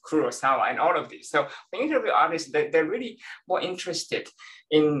friend, Kurosawa, and all of these? So when you interview artists, they're really more interested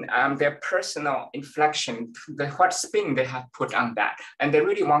in their personal inflection, what spin they have put on that. And they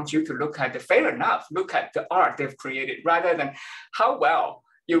really want you to look at look at the art they've created, rather than how well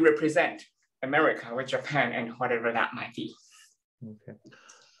you represent America or Japan and whatever that might be.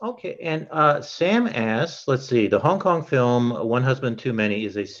 Okay, and Sam asks, let's see, the Hong Kong film One Husband Too Many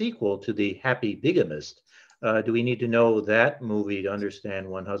is a sequel to The Happy Bigamist. Do we need to know that movie to understand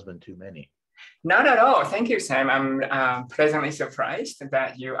One Husband Too Many? Not at all. Thank you, Sam. I'm pleasantly surprised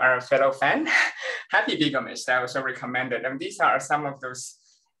that you are a fellow fan. Happy Bigamist, I also recommended. And these are some of those,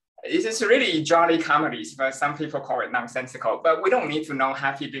 it's really jolly comedies, but some people call it nonsensical. But we don't need to know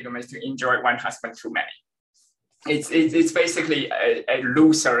Happy Bigamist to enjoy One Husband Too Many. It's basically a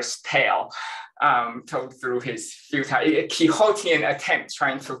loser's tale told through his futile Quixotean attempt,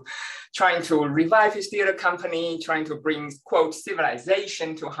 trying to revive his theater company, trying to bring, quote,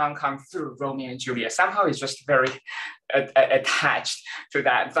 civilization to Hong Kong through Romeo and Juliet. Somehow he's just very attached to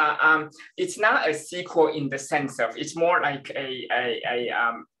that. But it's not a sequel in the sense of, it's more like they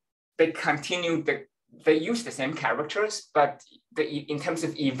use the same characters, but in terms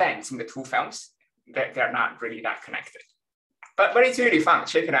of events in the two films, they're not really that connected, but it's really fun.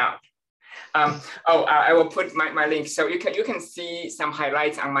 Check it out. I will put my link, so you can see some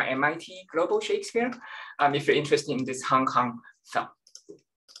highlights on my MIT Global Shakespeare if you're interested in this Hong Kong film.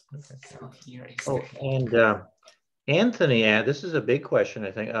 Okay. So and Anthony, this is a big question,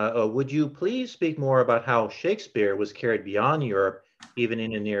 I think. Would you please speak more about how Shakespeare was carried beyond Europe, even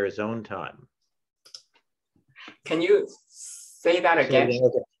in and near his own time? Can you say that again?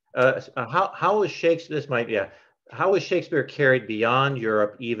 How was Shakespeare? How was Shakespeare carried beyond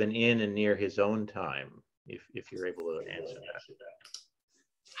Europe, even in and near his own time? If you're able to answer that.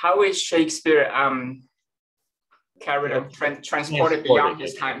 How is Shakespeare transported beyond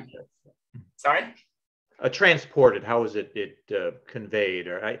his time? Sorry. transported? How was it conveyed?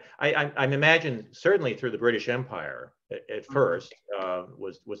 Or I imagine certainly through the British Empire at first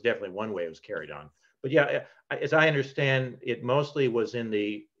was definitely one way it was carried on. But yeah, as I understand, it mostly was in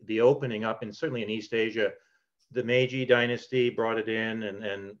the opening up, and certainly in East Asia, the Meiji dynasty brought it in,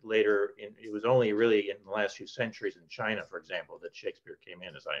 and later it was only really in the last few centuries in China, for example, that Shakespeare came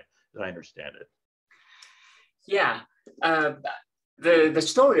in, as I understand it. Yeah. The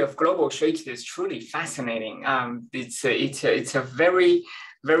story of global Shakespeare is truly fascinating. It's a very,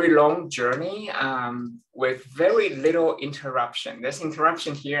 very long journey with very little interruption. There's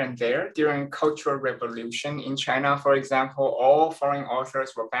interruption here and there. During Cultural Revolution in China, for example, all foreign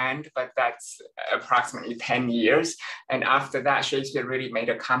authors were banned, but that's approximately 10 years. And after that, Shakespeare really made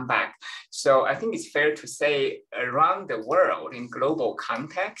a comeback. So I think it's fair to say around the world in global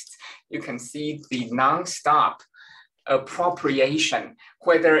context, you can see the nonstop appropriation,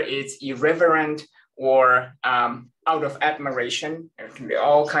 whether it's irreverent or out of admiration. There can be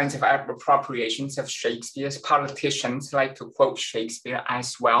all kinds of appropriations of Shakespeare's. Politicians like to quote Shakespeare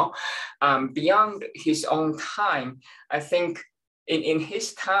as well. Beyond his own time, I think in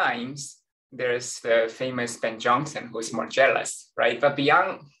his times, there's the famous Ben Jonson, who's more jealous, right? But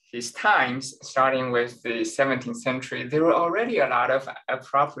beyond his times, starting with the 17th century, there were already a lot of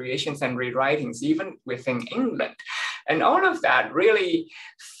appropriations and rewritings, even within England. And all of that really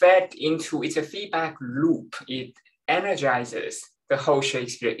fed into, it's a feedback loop. It energizes the whole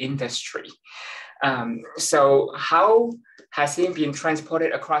Shakespeare industry. So how has it been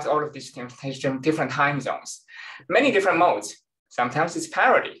transported across all of these different time zones? Many different modes. Sometimes it's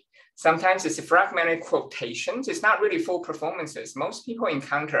parody. Sometimes it's fragmented quotations. It's not really full performances. Most people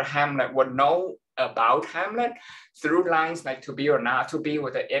encounter Hamlet would know about Hamlet through lines like "to be or not to be"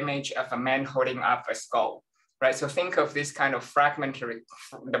 with the image of a man holding up a skull, right? So think of this kind of fragmentary,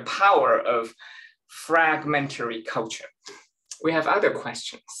 the power of fragmentary culture. We have other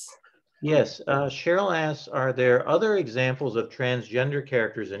questions. Yes, Cheryl asks, are there other examples of transgender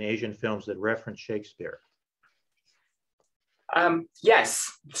characters in Asian films that reference Shakespeare? Yes,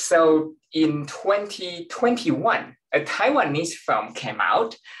 so in 2021, a Taiwanese film came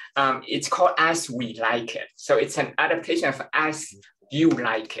out. It's called As We Like It. So it's an adaptation of As You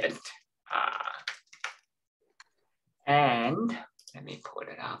Like It. And let me put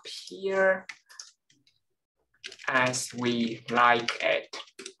it up here. As We Like It,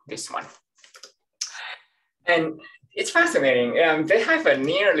 this one. And it's fascinating. They have a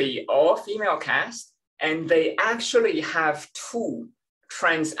nearly all-female cast, and they actually have 2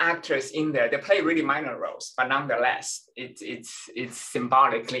 trans actors in there. They play really minor roles, but nonetheless, it's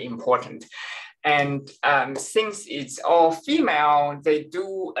symbolically important. And since it's all female, they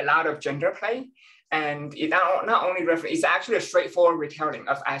do a lot of gender play. And it not only it's actually a straightforward retelling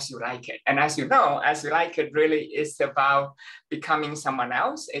of As You Like It. And as you know, As You Like It really is about becoming someone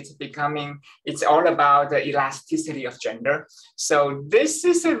else. It's all about the elasticity of gender. So this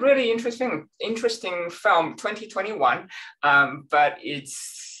is a really interesting film, 2021, but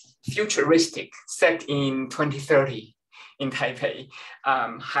it's futuristic, set in 2030 in Taipei.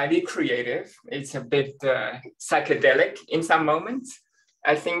 Highly creative. It's a bit psychedelic in some moments.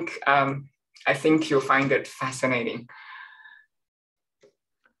 I think you'll find it fascinating.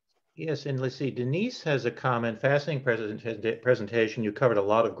 Yes, and let's see, Denise has a comment. Fascinating presentation. You covered a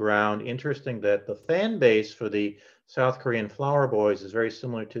lot of ground. Interesting that the fan base for the South Korean Flower Boys is very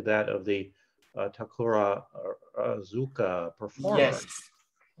similar to that of the Takura Azuka performer. Yes.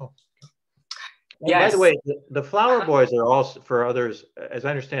 Oh. Yes. By the way, the Flower Boys are also, for others, as I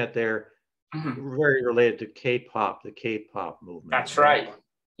understand it, they're very related to K-pop, the K-pop movement. That's right.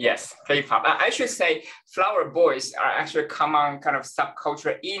 Yes, K-pop. I should say Flower Boys are actually a common kind of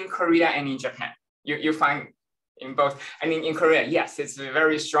subculture in Korea and in Japan. You find in both. And in Korea, yes, it's a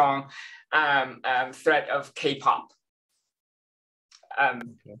very strong thread of K-pop.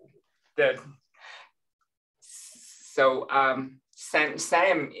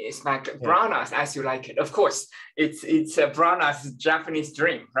 Sam is back. Branagh's As You Like It. Of course, it's Branagh's Japanese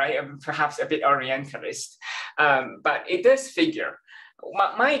dream, right? Perhaps a bit Orientalist, but it does figure.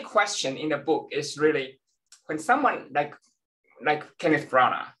 My question in the book is really, when someone like Kenneth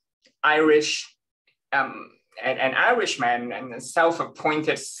Branagh, Irish, an Irishman and a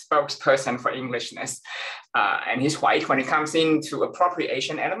self-appointed spokesperson for Englishness, and he's white, when it comes into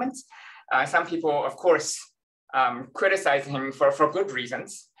appropriation elements, some people, of course, criticize him for good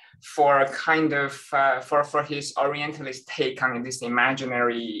reasons, for kind of for his Orientalist take on this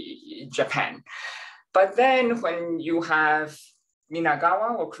imaginary Japan. But then when you have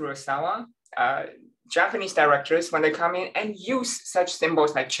Minagawa or Kurosawa, Japanese directors, when they come in and use such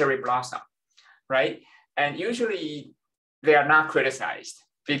symbols like cherry blossom, right? And usually they are not criticized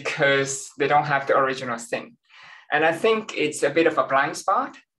because they don't have the original sin. And I think it's a bit of a blind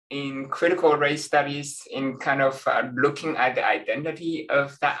spot in critical race studies, in kind of looking at the identity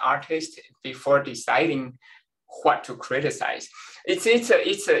of that artist before deciding what to criticize. It's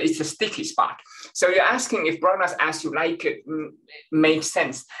a sticky spot. So you're asking if Broadness As You Like It makes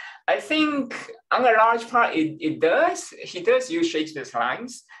sense. I think on a large part it does. He does use Shakespeare's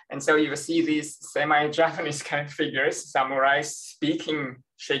lines. And so you will see these semi-Japanese kind of figures, samurais speaking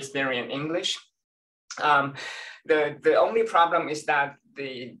Shakespearean English. The only problem is that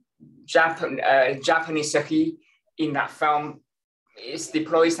the Japanese Saki in that film is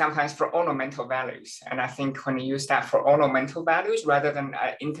deployed sometimes for ornamental values. And I think when you use that for ornamental values rather than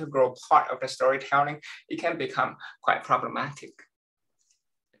an integral part of the storytelling, it can become quite problematic.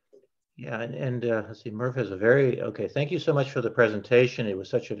 Yeah, and let's see, Murph has a very, okay, thank you so much for the presentation. It was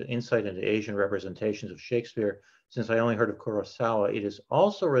such an insight into Asian representations of Shakespeare. Since I only heard of Kurosawa, it is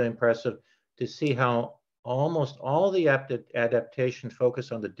also really impressive to see how almost all the adaptations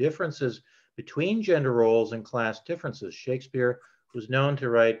focus on the differences between gender roles and class differences. Shakespeare was known to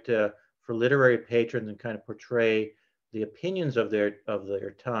write for literary patrons and kind of portray the opinions of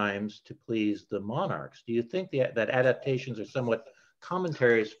their times to please the monarchs. Do you think that adaptations are somewhat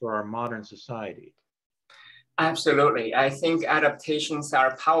commentaries for our modern society? Absolutely. I think adaptations are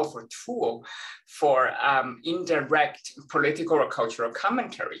a powerful tool for indirect political or cultural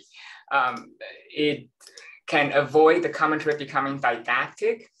commentary. It can avoid the commentary becoming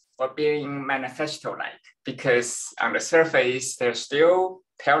didactic or being manifesto-like, because on the surface, they're still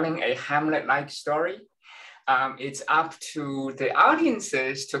telling a Hamlet-like story. It's up to the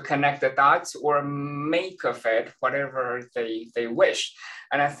audiences to connect the dots or make of it whatever they wish.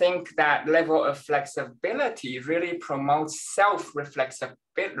 And I think that level of flexibility really promotes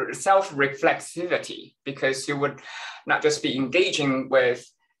self-reflexivity, because you would not just be engaging with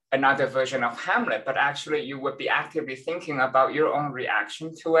another version of Hamlet, but actually you would be actively thinking about your own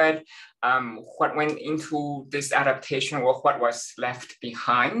reaction to it, what went into this adaptation or what was left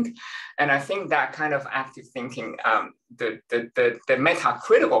behind. And I think that kind of active thinking, the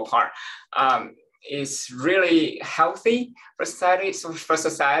meta-critical part, is really healthy for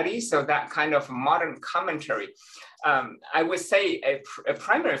society. So that kind of modern commentary, I would say a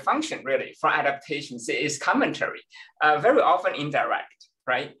primary function really for adaptations is commentary, very often indirect.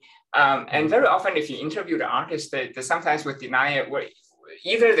 Right? And very often if you interview the artist, they sometimes would deny it, where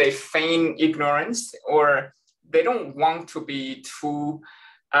either they feign ignorance or they don't want to be too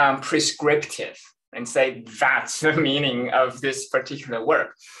prescriptive and say that's the meaning of this particular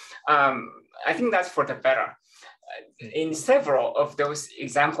work. I think that's for the better. In several of those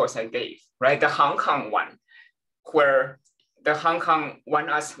examples I gave, right? The Hong Kong one, where the Hong Kong one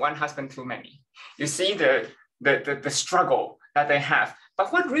husband too many. You see the struggle that they have.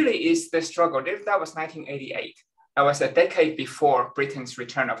 But what really is the struggle? That was 1988. That was a decade before Britain's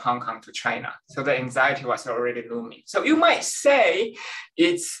return of Hong Kong to China. So the anxiety was already looming. So you might say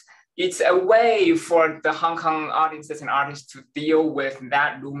it's a way for the Hong Kong audiences and artists to deal with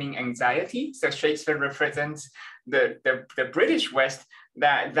that looming anxiety. So Shakespeare represents the British West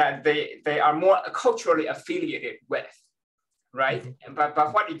that they are more culturally affiliated with, right? Mm-hmm. But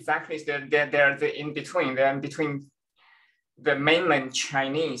what exactly is they're in between? They're in between the mainland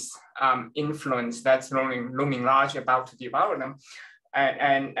Chinese influence that's looming large, about to devour them,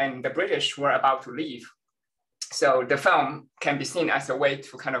 and the British were about to leave. So the film can be seen as a way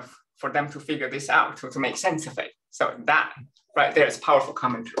to kind of, for them to figure this out, to make sense of it. So that right there is powerful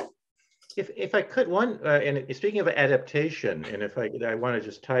commentary. If I could, and speaking of adaptation, and if I want to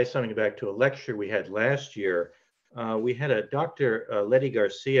just tie something back to a lecture we had last year, we had a Dr. Letty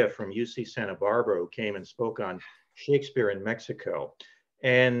Garcia from UC Santa Barbara who came and spoke on Shakespeare in Mexico.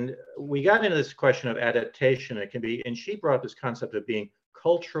 And we got into this question of adaptation. It can be, and she brought this concept of being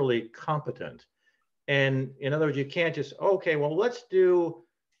culturally competent. And in other words, you can't just, okay, well, let's do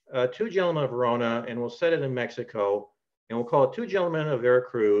Two Gentlemen of Verona, and we'll set it in Mexico, and we'll call it Two Gentlemen of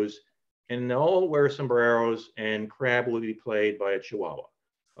Veracruz, and they'll all wear sombreros, and Crab will be played by a Chihuahua.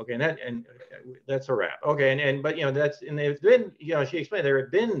 Okay, and that's a wrap. Okay, but you know, that's, and there's been, you know, she explained there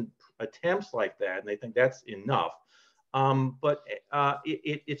have been attempts like that, and they think that's enough. But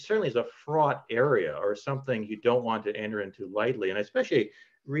it certainly is a fraught area, or something you don't want to enter into lightly. And especially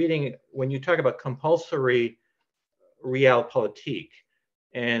reading, when you talk about compulsory realpolitik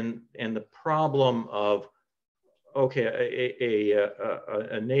and the problem of, okay,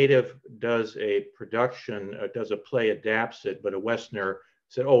 a native does a production, does a play, adapts it, but a Westerner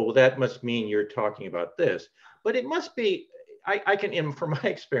said, oh, well, that must mean you're talking about this. But it must be, I can, from my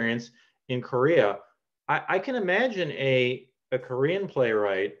experience in Korea, I can imagine a Korean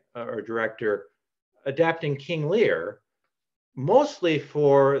playwright or director adapting King Lear, mostly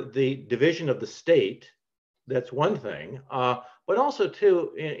for the division of the state. That's one thing, but also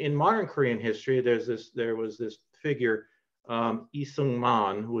too in modern Korean history, there was this figure, Lee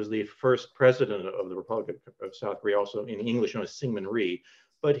Seung-man, who was the first president of the Republic of South Korea, also in English known as Syngman Rhee.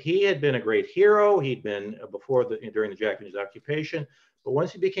 But he had been a great hero. He'd been during the Japanese occupation. But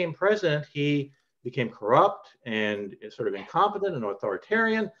once he became president, he became corrupt and sort of incompetent and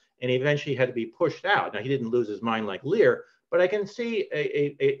authoritarian, and he eventually had to be pushed out. Now, he didn't lose his mind like Lear, but I can see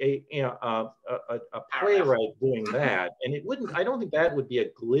a playwright doing that, and it wouldn't. I don't think that would be a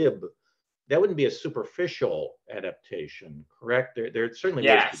glib. That wouldn't be a superficial adaptation, correct? There certainly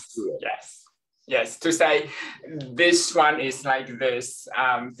ways to do it. Yes. To say this one is like this.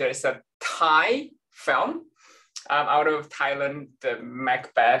 There's a Thai film out of Thailand, the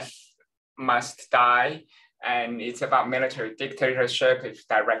Macbeth Must Die, and it's about military dictatorship. It's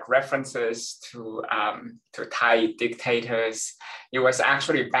direct references to Thai dictators. It was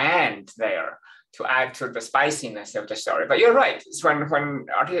actually banned there to add to the spiciness of the story. But you're right. It's when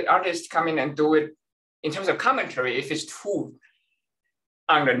artists come in and do it in terms of commentary, if it's too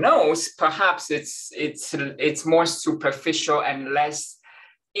on the nose, perhaps it's more superficial and less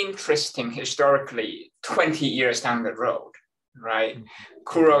interesting historically 20 years down the road, right?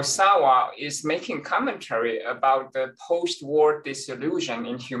 Kurosawa is making commentary about the post-war disillusion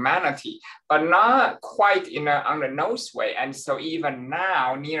in humanity, but not quite in an on-the-nose way. And so even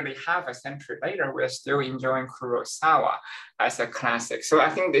now, nearly half a century later, we're still enjoying Kurosawa as a classic. So I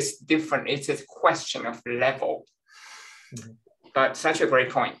think it's different. It's a question of level. But such a great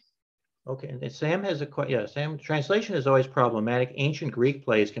point. Okay, and Sam has a question. Yeah, Sam, translation is always problematic. Ancient Greek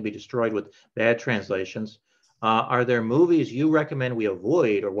plays can be destroyed with bad translations. Are there movies you recommend we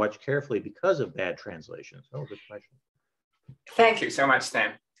avoid or watch carefully because of bad translations? Oh, good question. Thank you so much,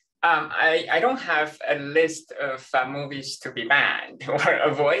 Sam. I don't have a list of movies to be banned or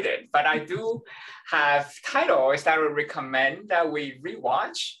avoided, but I do have titles that I would recommend that we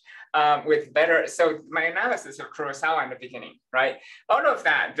rewatch. With better, so my analysis of Kurosawa in the beginning, right? All of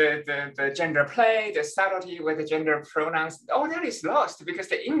that, the gender play, the subtlety with the gender pronouns, all that is lost because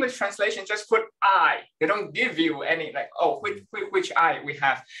the English translation just put I. They don't give you any like, oh, which I we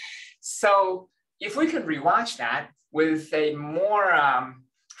have. So if we can rewatch that with a more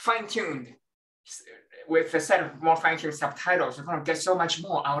fine-tuned, with a set of more fine-tuned subtitles, we're gonna get so much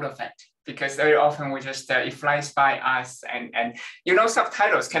more out of it. Because very often we just, it flies by us and you know,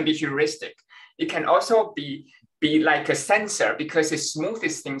 subtitles can be heuristic. It can also be like a sensor because it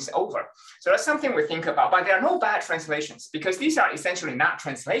smoothes things over. So that's something we think about, but there are no bad translations because these are essentially not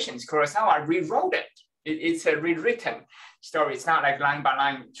translations. Kurosawa rewrote it. It's a rewritten story. It's not like line by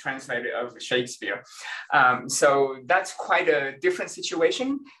line translated of Shakespeare. So that's quite a different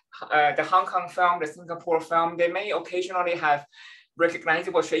situation. The Hong Kong film, the Singapore film, they may occasionally have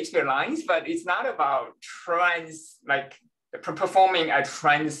recognizable Shakespeare lines, but it's not about performing a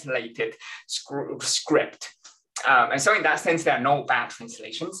translated script. And so in that sense, there are no bad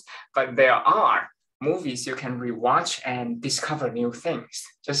translations, but there are movies you can rewatch and discover new things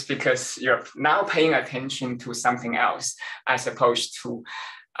just because you're now paying attention to something else as opposed to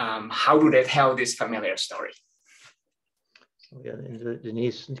how do they tell this familiar story. Yeah,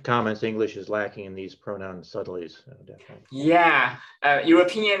 Denise comments English is lacking in these pronoun subtleties. Definitely. Yeah,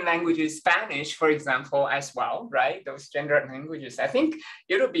 European languages, Spanish, for example, as well, right? Those gendered languages. I think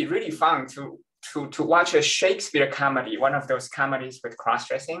it'll be really fun to watch a Shakespeare comedy, one of those comedies with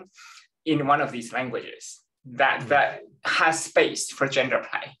cross-dressing in one of these languages that has space for gender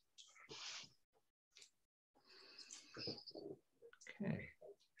play.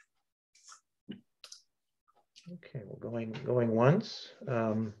 Okay, well, going once,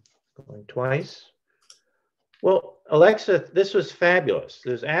 going twice. Well, Alexa, this was fabulous.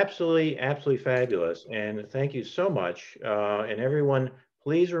 This was absolutely fabulous, and thank you so much. And everyone,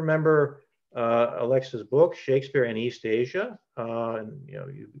 please remember Alexa's book, Shakespeare and East Asia. And you know,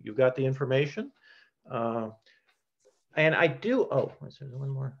 you've got the information. And I do. Oh, is there one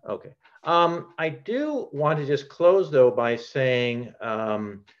more? Okay. I do want to just close though by saying.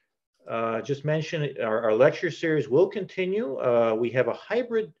 Just mention our lecture series will continue. We have a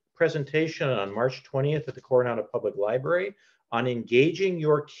hybrid presentation on March 20th at the Coronado Public Library on engaging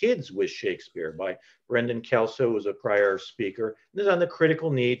your kids with Shakespeare by Brendan Kelso, who was a prior speaker. This is on the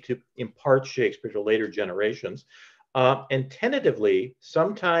critical need to impart Shakespeare to later generations. And tentatively,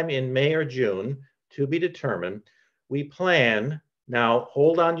 sometime in May or June, to be determined, we plan, now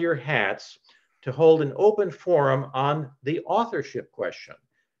hold on to your hats, to hold an open forum on the authorship question.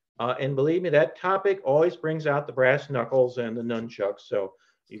 And believe me, that topic always brings out the brass knuckles and the nunchucks. So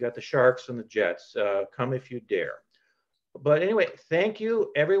you got the sharks and the jets. Come if you dare. But anyway, thank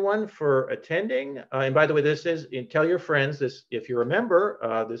you everyone for attending. And by the way, this is, and tell your friends this, if you're a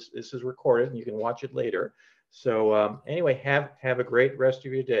member, this is recorded and you can watch it later. So anyway, have a great rest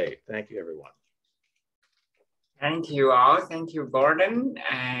of your day. Thank you, everyone. Thank you all. Thank you, Gordon.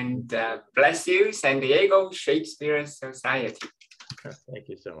 And bless you, San Diego Shakespeare Society. Thank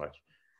you so much.